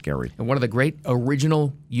is still scary. And one of the great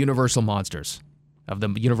original Universal monsters of the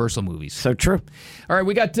Universal movies. So true. All right,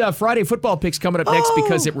 we got Friday football picks coming up next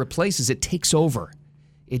because it takes over.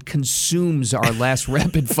 It consumes our last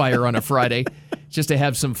rapid fire on a Friday just to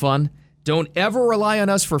have some fun. Don't ever rely on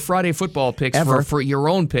us for Friday football picks for your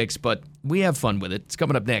own picks, but we have fun with it. It's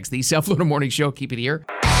coming up next. The South Florida Morning Show. Keep it here.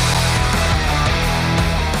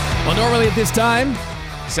 Well, normally at this time,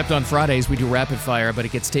 except on Fridays, we do rapid fire, but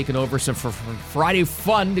it gets taken over. So for Friday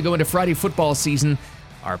fun to go into Friday football season,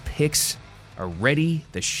 our picks are ready.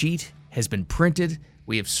 The sheet has been printed.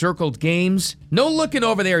 We have circled games. No looking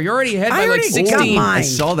over there. You're already ahead by like 16. I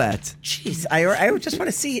saw that. Jeez, I just want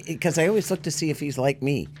to see, because I always look to see if he's like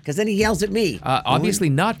me, because then he yells at me. Obviously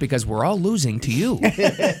not, because we're all losing to you.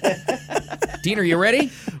 Dean, are you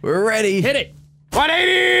ready? We're ready. Hit it.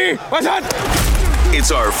 180. What's up?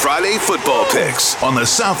 It's our Friday football picks on the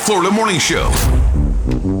South Florida Morning Show.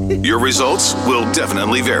 Your results will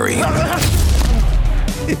definitely vary.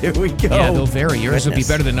 Here we go. Yeah, they'll vary. Yours will be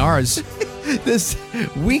better than ours. This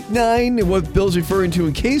week 9, what Bill's referring to,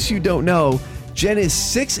 in case you don't know, Jen is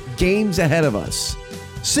 6 games ahead of us.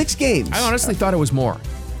 6 games. I honestly thought it was more.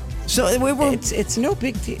 So it's no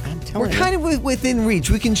big deal. I'm telling we're you. kind of within reach.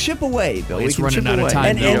 We can chip away, Bill. It's we can running out of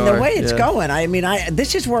time. And the way it's going, I mean,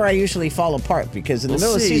 this is where I usually fall apart because in the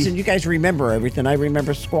middle of the season, you guys remember everything. I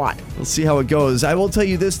remember squat. We'll see how it goes. I will tell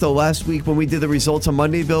you this, though. Last week when we did the results on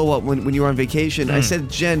Monday, Bill, when you were on vacation, I said,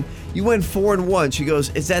 Jen, you went 4-1. She goes,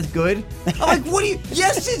 is that good? I'm like, what do you?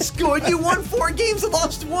 Yes, it's good. You won 4 games and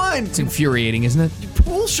lost 1. It's infuriating, isn't it? You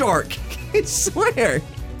pool shark. I swear.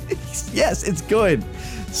 Yes, it's good.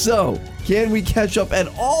 So, can we catch up at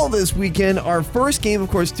all this weekend? Our first game, of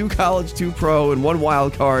course, 2 college, 2 pro, and 1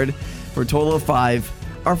 wild card for a total of 5.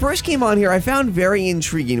 Our first game on here I found very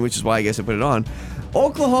intriguing, which is why I guess I put it on.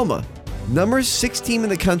 Oklahoma, number 6 team in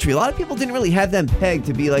the country. A lot of people didn't really have them pegged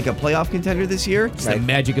to be like a playoff contender this year. It's the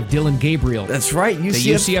magic of Dylan Gabriel. That's right. The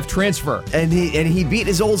UCF transfer. And he beat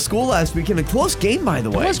his old school last week in a close game, by the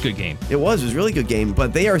way. It was a good game. It was a really good game.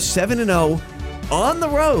 But they are 7-0 on the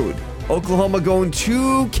road. Oklahoma going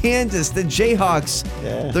to Kansas, the Jayhawks.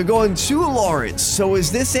 Yeah. They're going to Lawrence. So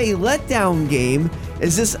is this a letdown game?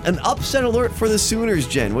 Is this an upset alert for the Sooners,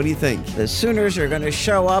 Jen? What do you think? The Sooners are going to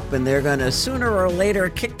show up, and they're going to sooner or later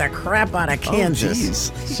kick the crap out of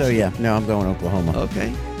Kansas. So, yeah, no, I'm going Oklahoma.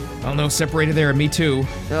 Okay. Well, no, separated there, me too.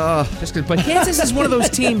 Just good. But Kansas is one of those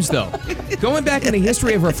teams, though. Going back in the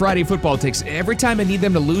history of our Friday football takes, every time I need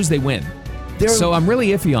them to lose, they win. So I'm really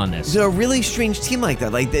iffy on this. They're a really strange team like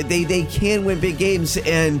that. Like they can win big games,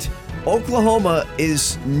 and Oklahoma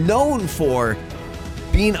is known for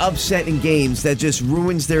being upset in games that just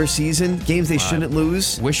ruins their season, games they shouldn't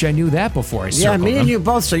lose. Wish I knew that before I circled me and you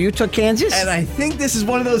both. So you took Kansas? And I think this is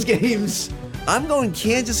one of those games. I'm going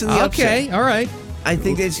Kansas in the upset. Okay, all right. I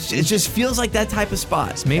think it just feels like that type of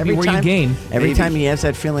spot. It's maybe where you gain. Every time he has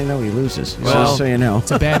that feeling, though, he loses. Well, so you know.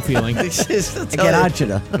 It's a bad feeling. I get at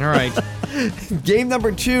you. All right. Game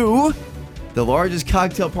number 2, the largest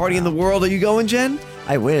cocktail party in the world. Are you going, Jen?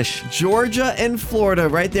 I wish. Georgia and Florida,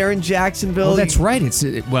 right there in Jacksonville. Oh, that's right. It's,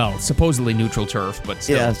 supposedly neutral turf, but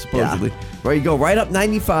still. Yeah, supposedly. Yeah. Right, you go right up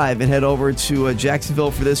 95 and head over to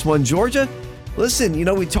Jacksonville for this one. Georgia, listen,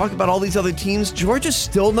 we talk about all these other teams. Georgia's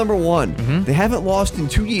still number 1. Mm-hmm. They haven't lost in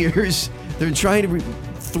 2 years. They're trying to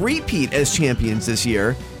three-peat as champions this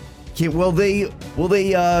year. Will they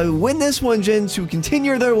win this one, Jen, to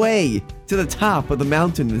continue their way to the top of the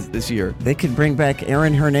mountain this year? They could bring back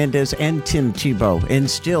Aaron Hernandez and Tim Tebow and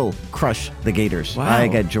still crush the Gators. Wow. I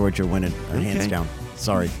got Georgia winning, hands down.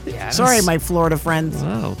 Sorry. Yeah, sorry, my Florida friends.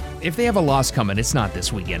 Wow. If they have a loss coming, it's not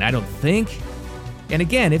this weekend, I don't think. And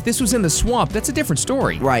again, if this was in the swamp, that's a different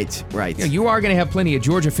story. Right. You are going to have plenty of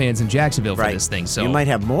Georgia fans in Jacksonville for this thing. So you might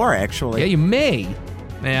have more, actually. Yeah, you may.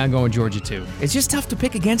 Man, I'm going Georgia, too. It's just tough to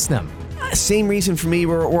pick against them. Same reason for me.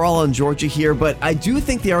 We're all on Georgia here, but I do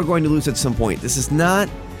think they are going to lose at some point. This is not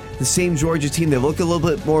the same Georgia team. They look a little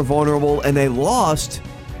bit more vulnerable, and they lost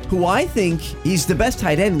who I think he's the best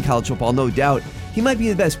tight end in college football, no doubt. He might be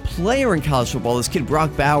the best player in college football. This kid,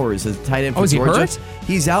 Brock Bowers, is a tight end for Georgia. Is he hurt?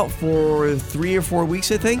 He's out for 3 or 4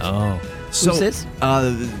 weeks, I think. Oh. So, who's this?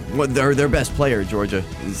 Their best player, Georgia,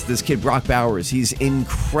 is this kid, Brock Bowers. He's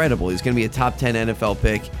incredible. He's going to be a top 10 NFL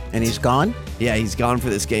pick. And he's gone? Yeah, he's gone for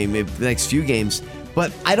this game, maybe the next few games.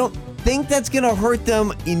 But I don't think that's going to hurt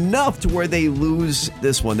them enough to where they lose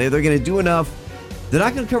this one. They're going to do enough. They're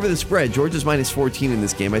not going to cover the spread. Georgia's minus 14 in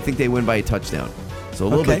this game. I think they win by a touchdown. So a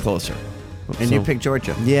little bit closer. And you picked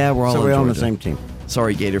Georgia. Yeah, we're all on the same team.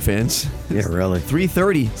 Sorry, Gator fans. Yeah, really.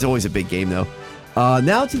 3:30. It's always a big game, though.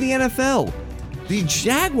 Now to the NFL. The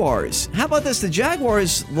Jaguars. How about this? The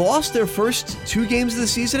Jaguars lost their first 2 games of the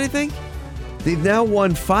season, I think. They've now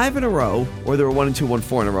won 5 in a row, or they were 1-2, won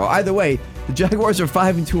 4 in a row. Either way, the Jaguars are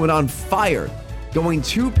 5-2 and on fire, going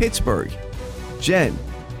to Pittsburgh. Jen,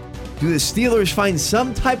 do the Steelers find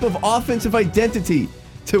some type of offensive identity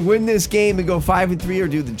to win this game and go 5-3, or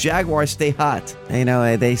do the Jaguars stay hot?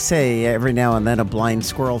 They say every now and then a blind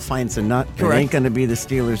squirrel finds a nut. Correct. It ain't going to be the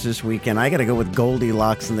Steelers this weekend. I got to go with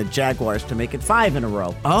Goldilocks and the Jaguars to make it 5 in a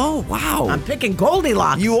row. Oh, wow. I'm picking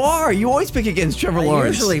Goldilocks. You are. You always pick against Trevor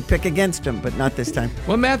Lawrence. I usually pick against him, but not this time.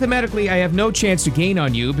 Well, mathematically, I have no chance to gain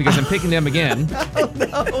on you because I'm picking them again.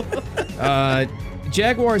 Oh, no.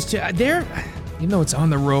 Jaguars, they're, even though it's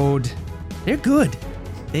on the road, they're good.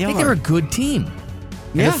 I think they're a good team.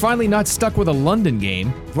 Yeah. They're finally not stuck with a London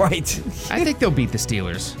game. Right. I think they'll beat the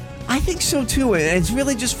Steelers. I think so, too. And it's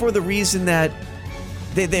really just for the reason that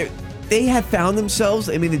they have found themselves.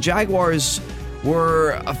 I mean, the Jaguars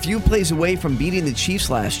were a few plays away from beating the Chiefs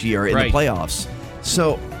last year in the playoffs.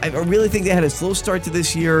 So I really think they had a slow start to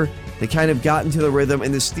this year. They kind of got into the rhythm.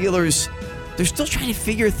 And the Steelers, they're still trying to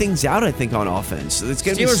figure things out, I think, on offense. So it's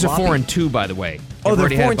going to be Steelers sloppy. are 4-2, by the way. Oh, they're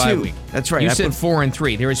already had 4-2. bye week. That's right. You I said put-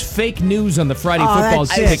 4-3. There is fake news on the Friday football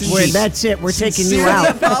that's picks it. sheet. That's it. We're taking you Sincerely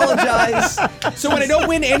out. apologize. So when I don't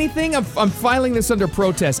win anything, I'm filing this under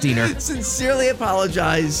protest, Diener. Sincerely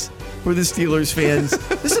apologize for the Steelers fans.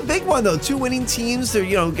 This is a big one, though. 2 winning teams. They're,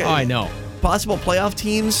 I know. possible playoff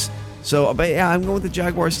teams. So, but yeah, I'm going with the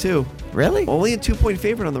Jaguars, too. Really? Only a 2-point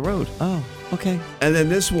favorite on the road. Oh, okay. And then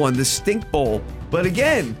this one, the Stink Bowl. But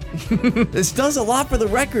again, this does a lot for the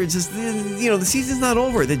records. The season's not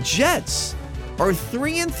over. The Jets are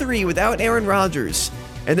 3-3 without Aaron Rodgers,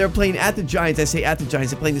 and they're playing at the Giants. I say at the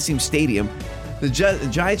Giants. They're playing the same stadium. The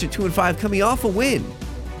Giants are 2-5, coming off a win.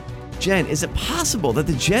 Jen, is it possible that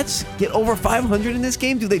the Jets get over 500 in this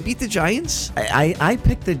game? Do they beat the Giants? I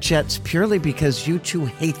picked the Jets purely because you two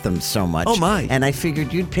hate them so much. Oh, my. And I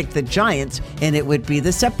figured you'd pick the Giants, and it would be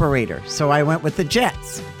the separator. So I went with the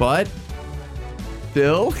Jets. But,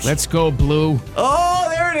 Bill? Let's go, Blue. Oh,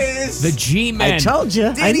 there it is. The G-Men. I told you.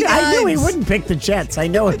 I Danny knew he Dimes. wouldn't pick the Jets. I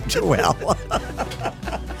know it too well.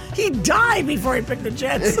 He'd die before he picked the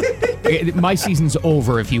Jets. My season's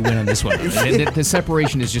over if you win on this one. The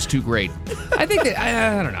separation is just too great. I think that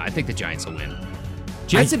I don't know. I think the Giants will win.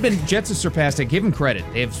 Jets have surpassed. I give them credit.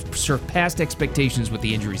 They have surpassed expectations with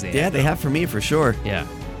the injuries they have. Yeah, they have for me, for sure. Yeah.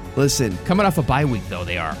 Listen. Coming off a bye week, though,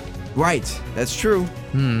 they are. Right. That's true.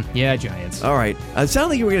 Yeah, Giants. All right. It sounded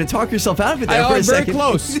like you were going to talk yourself out of it there for a very second.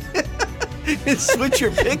 close. Switch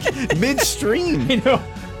your pick midstream. I know.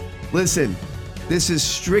 Listen, this is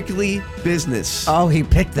strictly business. Oh, he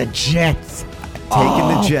picked the Jets. Taking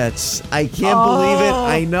the Jets. I can't believe it.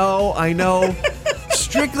 I know.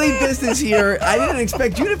 Strictly business here. I didn't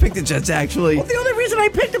expect you to pick the Jets, actually. Well, the only reason I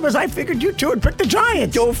picked him was I figured you two would pick the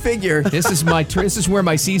Giants. Go figure. This is where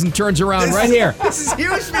my season turns around right here. This is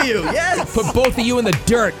huge for you. Yes. Put both of you in the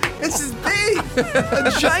dirt. This is big.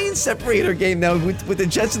 A Giants separator game now with the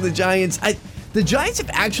Jets and the Giants. The Giants have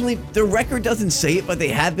actually, their record doesn't say it, but they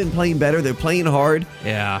have been playing better. They're playing hard.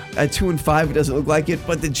 Yeah. At 2-5, it doesn't look like it.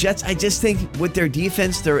 But the Jets, I just think with their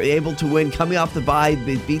defense, they're able to win. Coming off the bye,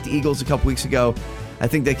 they beat the Eagles a couple weeks ago. I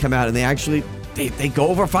think they come out and they actually, they go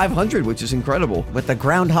over 500, which is incredible. With the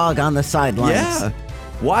groundhog on the sidelines. Yeah.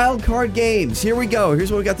 Wild card games. Here we go.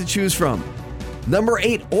 Here's what we got to choose from. Number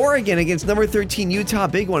 8, Oregon against number 13, Utah.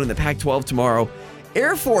 Big one in the Pac-12 tomorrow.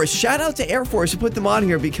 Air Force, shout out to Air Force to put them on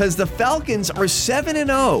here because the Falcons are 7-0.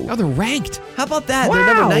 Oh, they're ranked. How about that? Wow. They're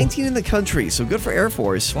number 19 in the country, so good for Air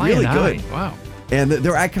Force. Flying really high. good. Wow. And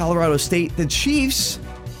they're at Colorado State. The Chiefs,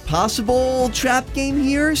 possible trap game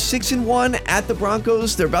here, 6-1 at the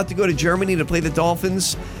Broncos. They're about to go to Germany to play the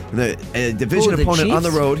Dolphins, the division the opponent on the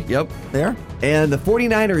Chiefs? road. Yep. There? And the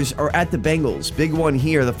 49ers are at the Bengals. Big one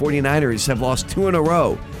here. The 49ers have lost 2 in a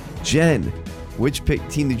row. Jen, which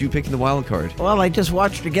team did you pick in the wild card? Well, I just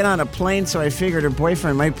watched her get on a plane, so I figured her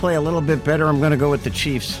boyfriend might play a little bit better. I'm going to go with the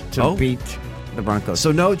Chiefs to beat the Broncos.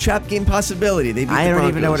 So no trap game possibility. They beat I the don't Broncos.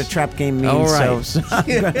 even know what a trap game means, All right. so I'm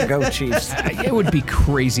going to go Chiefs. It would be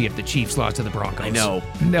crazy if the Chiefs lost to the Broncos. I know.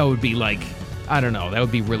 That would be like, I don't know. That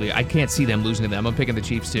would be really, I can't see them losing to them. I'm picking the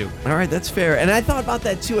Chiefs too. All right, that's fair. And I thought about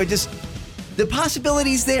that too. The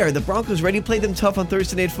possibility's there. The Broncos already played them tough on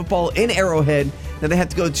Thursday Night Football in Arrowhead. Now they have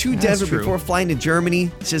to go to Denver true. before flying to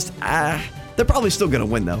Germany. It's just, they're probably still going to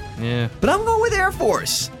win though. Yeah. But I'm going with Air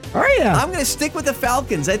Force. Oh, yeah. I'm going to stick with the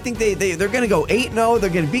Falcons. I think they're going to go 8-0. They're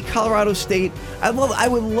going to beat Colorado State. I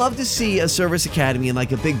would love to see a Service Academy in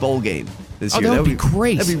like a big bowl game this year. That would be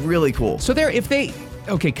great. That'd be really cool. So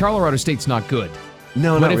Colorado State's not good.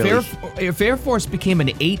 No, but not really. If Air Force became an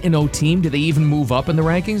 8-0 team, do they even move up in the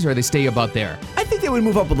rankings, or they stay about there? I think they would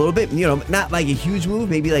move up a little bit. Not like a huge move,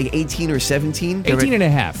 maybe like 18 or 17. 18 and a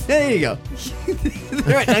half. There you go.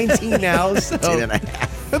 They're at 19 now. So 18 and a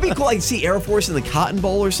half. It'd be cool like see Air Force in the Cotton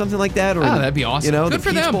Bowl or something like that. Or that'd be awesome. Good Good the for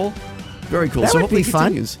Peach them. Bowl. Very cool. That So would hopefully be it fun.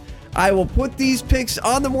 continues. I will put these picks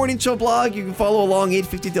on the Morning Show blog. You can follow along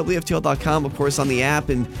 850WFTL.com, of course, on the app,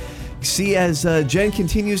 and see as Jen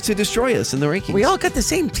continues to destroy us in the rankings. We all got the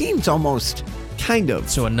same teams almost. Kind of.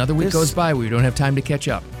 So another week goes by where we don't have time to catch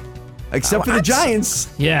up. Except for the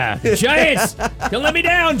Giants. Yeah, Giants! Don't let me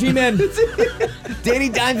down, G-Men! Danny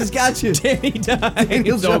Dimes has got you. Danny Dimes.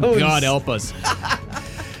 Daniel Oh, Jones. God help us.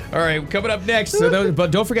 All right, coming up next.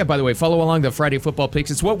 But don't forget, by the way, follow along the Friday Football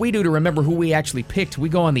Picks. It's what we do to remember who we actually picked. We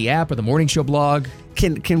go on the app or the Morning Show blog.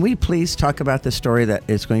 Can we please talk about the story that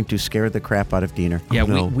is going to scare the crap out of Diener? Yeah,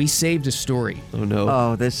 no. we saved a story. Oh, no.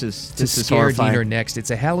 Oh, this is Scare horrifying. Diener next. It's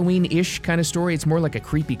a Halloween-ish kind of story. It's more like a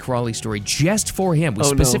creepy crawly story just for him. We Oh,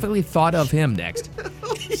 no. specifically thought of him next.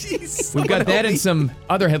 Jeez. We've got that and some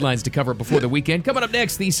other headlines to cover before the weekend. Coming up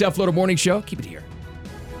next, the South Florida Morning Show. Keep it here.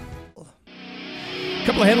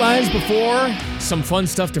 Couple of headlines before some fun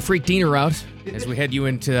stuff to freak Diener out as we head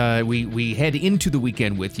we head into the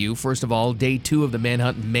weekend with you. First of all, day 2 of the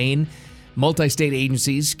manhunt in Maine. Multi-state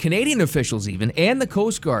agencies, Canadian officials even, and the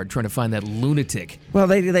Coast Guard trying to find that lunatic. Well,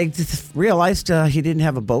 they realized he didn't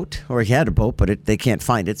have a boat, or he had a boat, but they can't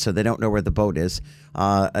find it, so they don't know where the boat is.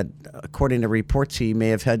 According to reports, he may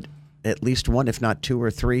have had at least one, if not 2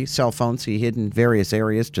 or 3 cell phones he hid in various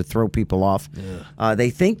areas to throw people off. They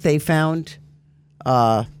think they found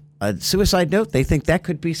a suicide note. They think that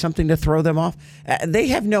could be something to throw them off. They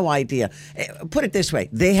have no idea. Put it this way.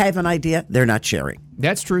 They have an idea. They're not sharing.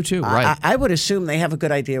 That's true, too. Right. I would assume they have a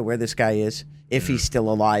good idea where this guy is, if he's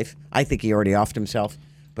still alive. I think he already offed himself.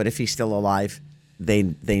 But if he's still alive, they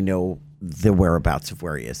know the whereabouts of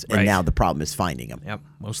where he is. And now the problem is finding him. Yep,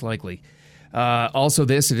 most likely. Also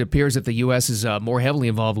it appears that the U.S. is more heavily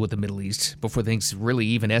involved with the Middle East before things really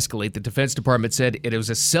even escalate. The Defense Department said it was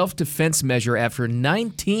a self-defense measure after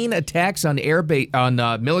 19 attacks on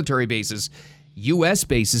military bases, U.S.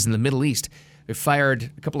 bases in the Middle East. They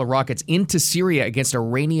fired a couple of rockets into Syria against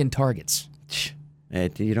Iranian targets.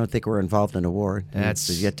 You don't think we're involved in a war? That's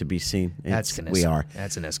yet to be seen. We are.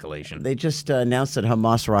 That's an escalation. They just announced that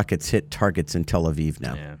Hamas rockets hit targets in Tel Aviv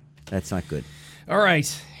now. Yeah. That's not good. All right,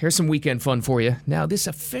 here's some weekend fun for you. Now, this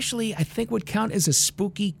officially, I think, would count as a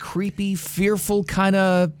spooky, creepy, fearful kind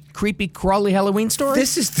of creepy, crawly Halloween story.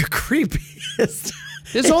 This is the creepiest.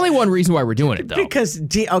 There's only one reason why we're doing it, though. Because,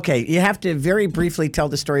 you have to very briefly tell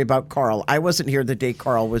the story about Carl. I wasn't here the day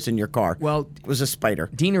Carl was in your car. Well, it was a spider.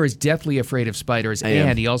 Diener is deathly afraid of spiders,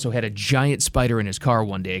 and he also had a giant spider in his car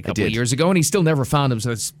one day a couple of years ago, and he still never found him.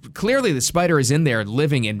 So it's clearly the spider is in there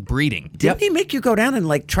living and breeding. Didn't he make you go down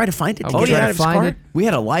and try to find it? To get it out of his car? It. We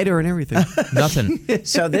had a lighter and everything. Nothing.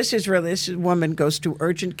 So this woman goes to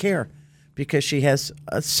urgent care because she has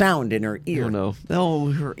a sound in her ear. Oh, no,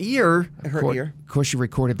 her ear. Ear. Of course, she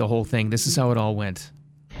recorded the whole thing. This is how it all went.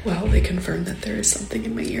 Well, they confirmed that there is something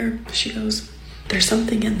in my ear. She goes, "There's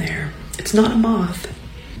something in there. It's not a moth."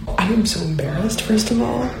 I am so embarrassed, first of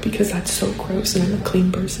all, because that's so gross and I'm a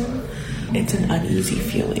clean person. It's an uneasy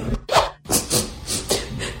feeling.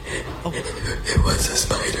 It was a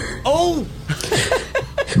spider. Oh!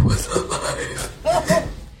 It was alive.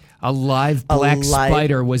 A live black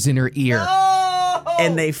spider was in her ear.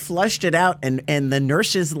 And they flushed it out, and the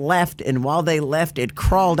nurses left, and while they left, it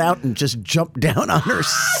crawled out and just jumped down on her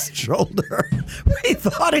shoulder. We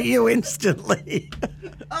thought of you instantly.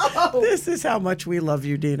 This is how much we love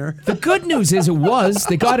you, Diener. The good news is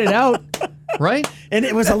they got it out, right? And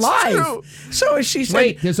it was alive. True. So as she said...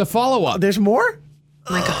 Wait, there's a follow-up. There's more?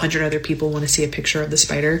 Like 100 other people want to see a picture of the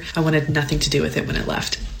spider. I wanted nothing to do with it when it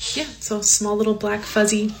left. Yeah, so small little black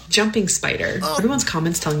fuzzy jumping spider. Everyone's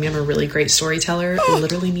comments telling me I'm a really great storyteller. It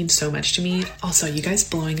literally means so much to me. Also, you guys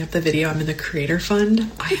blowing up the video. I'm in the creator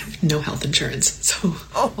fund. I have no health insurance, so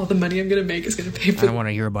all the money I'm going to make is going to pay for... I don't want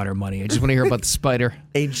to hear about her money. I just want to hear about the spider.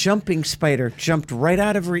 A jumping spider jumped right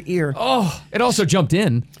out of her ear. Oh, it also jumped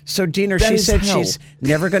in. So, Diener, she said she's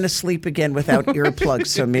never going to sleep again without earplugs,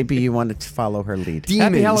 so maybe you wanted to follow her lead.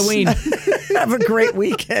 Happy Halloween. Have a great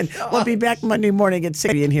weekend. We'll be back Monday morning at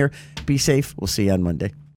 6 in here. Be safe. We'll see you on Monday.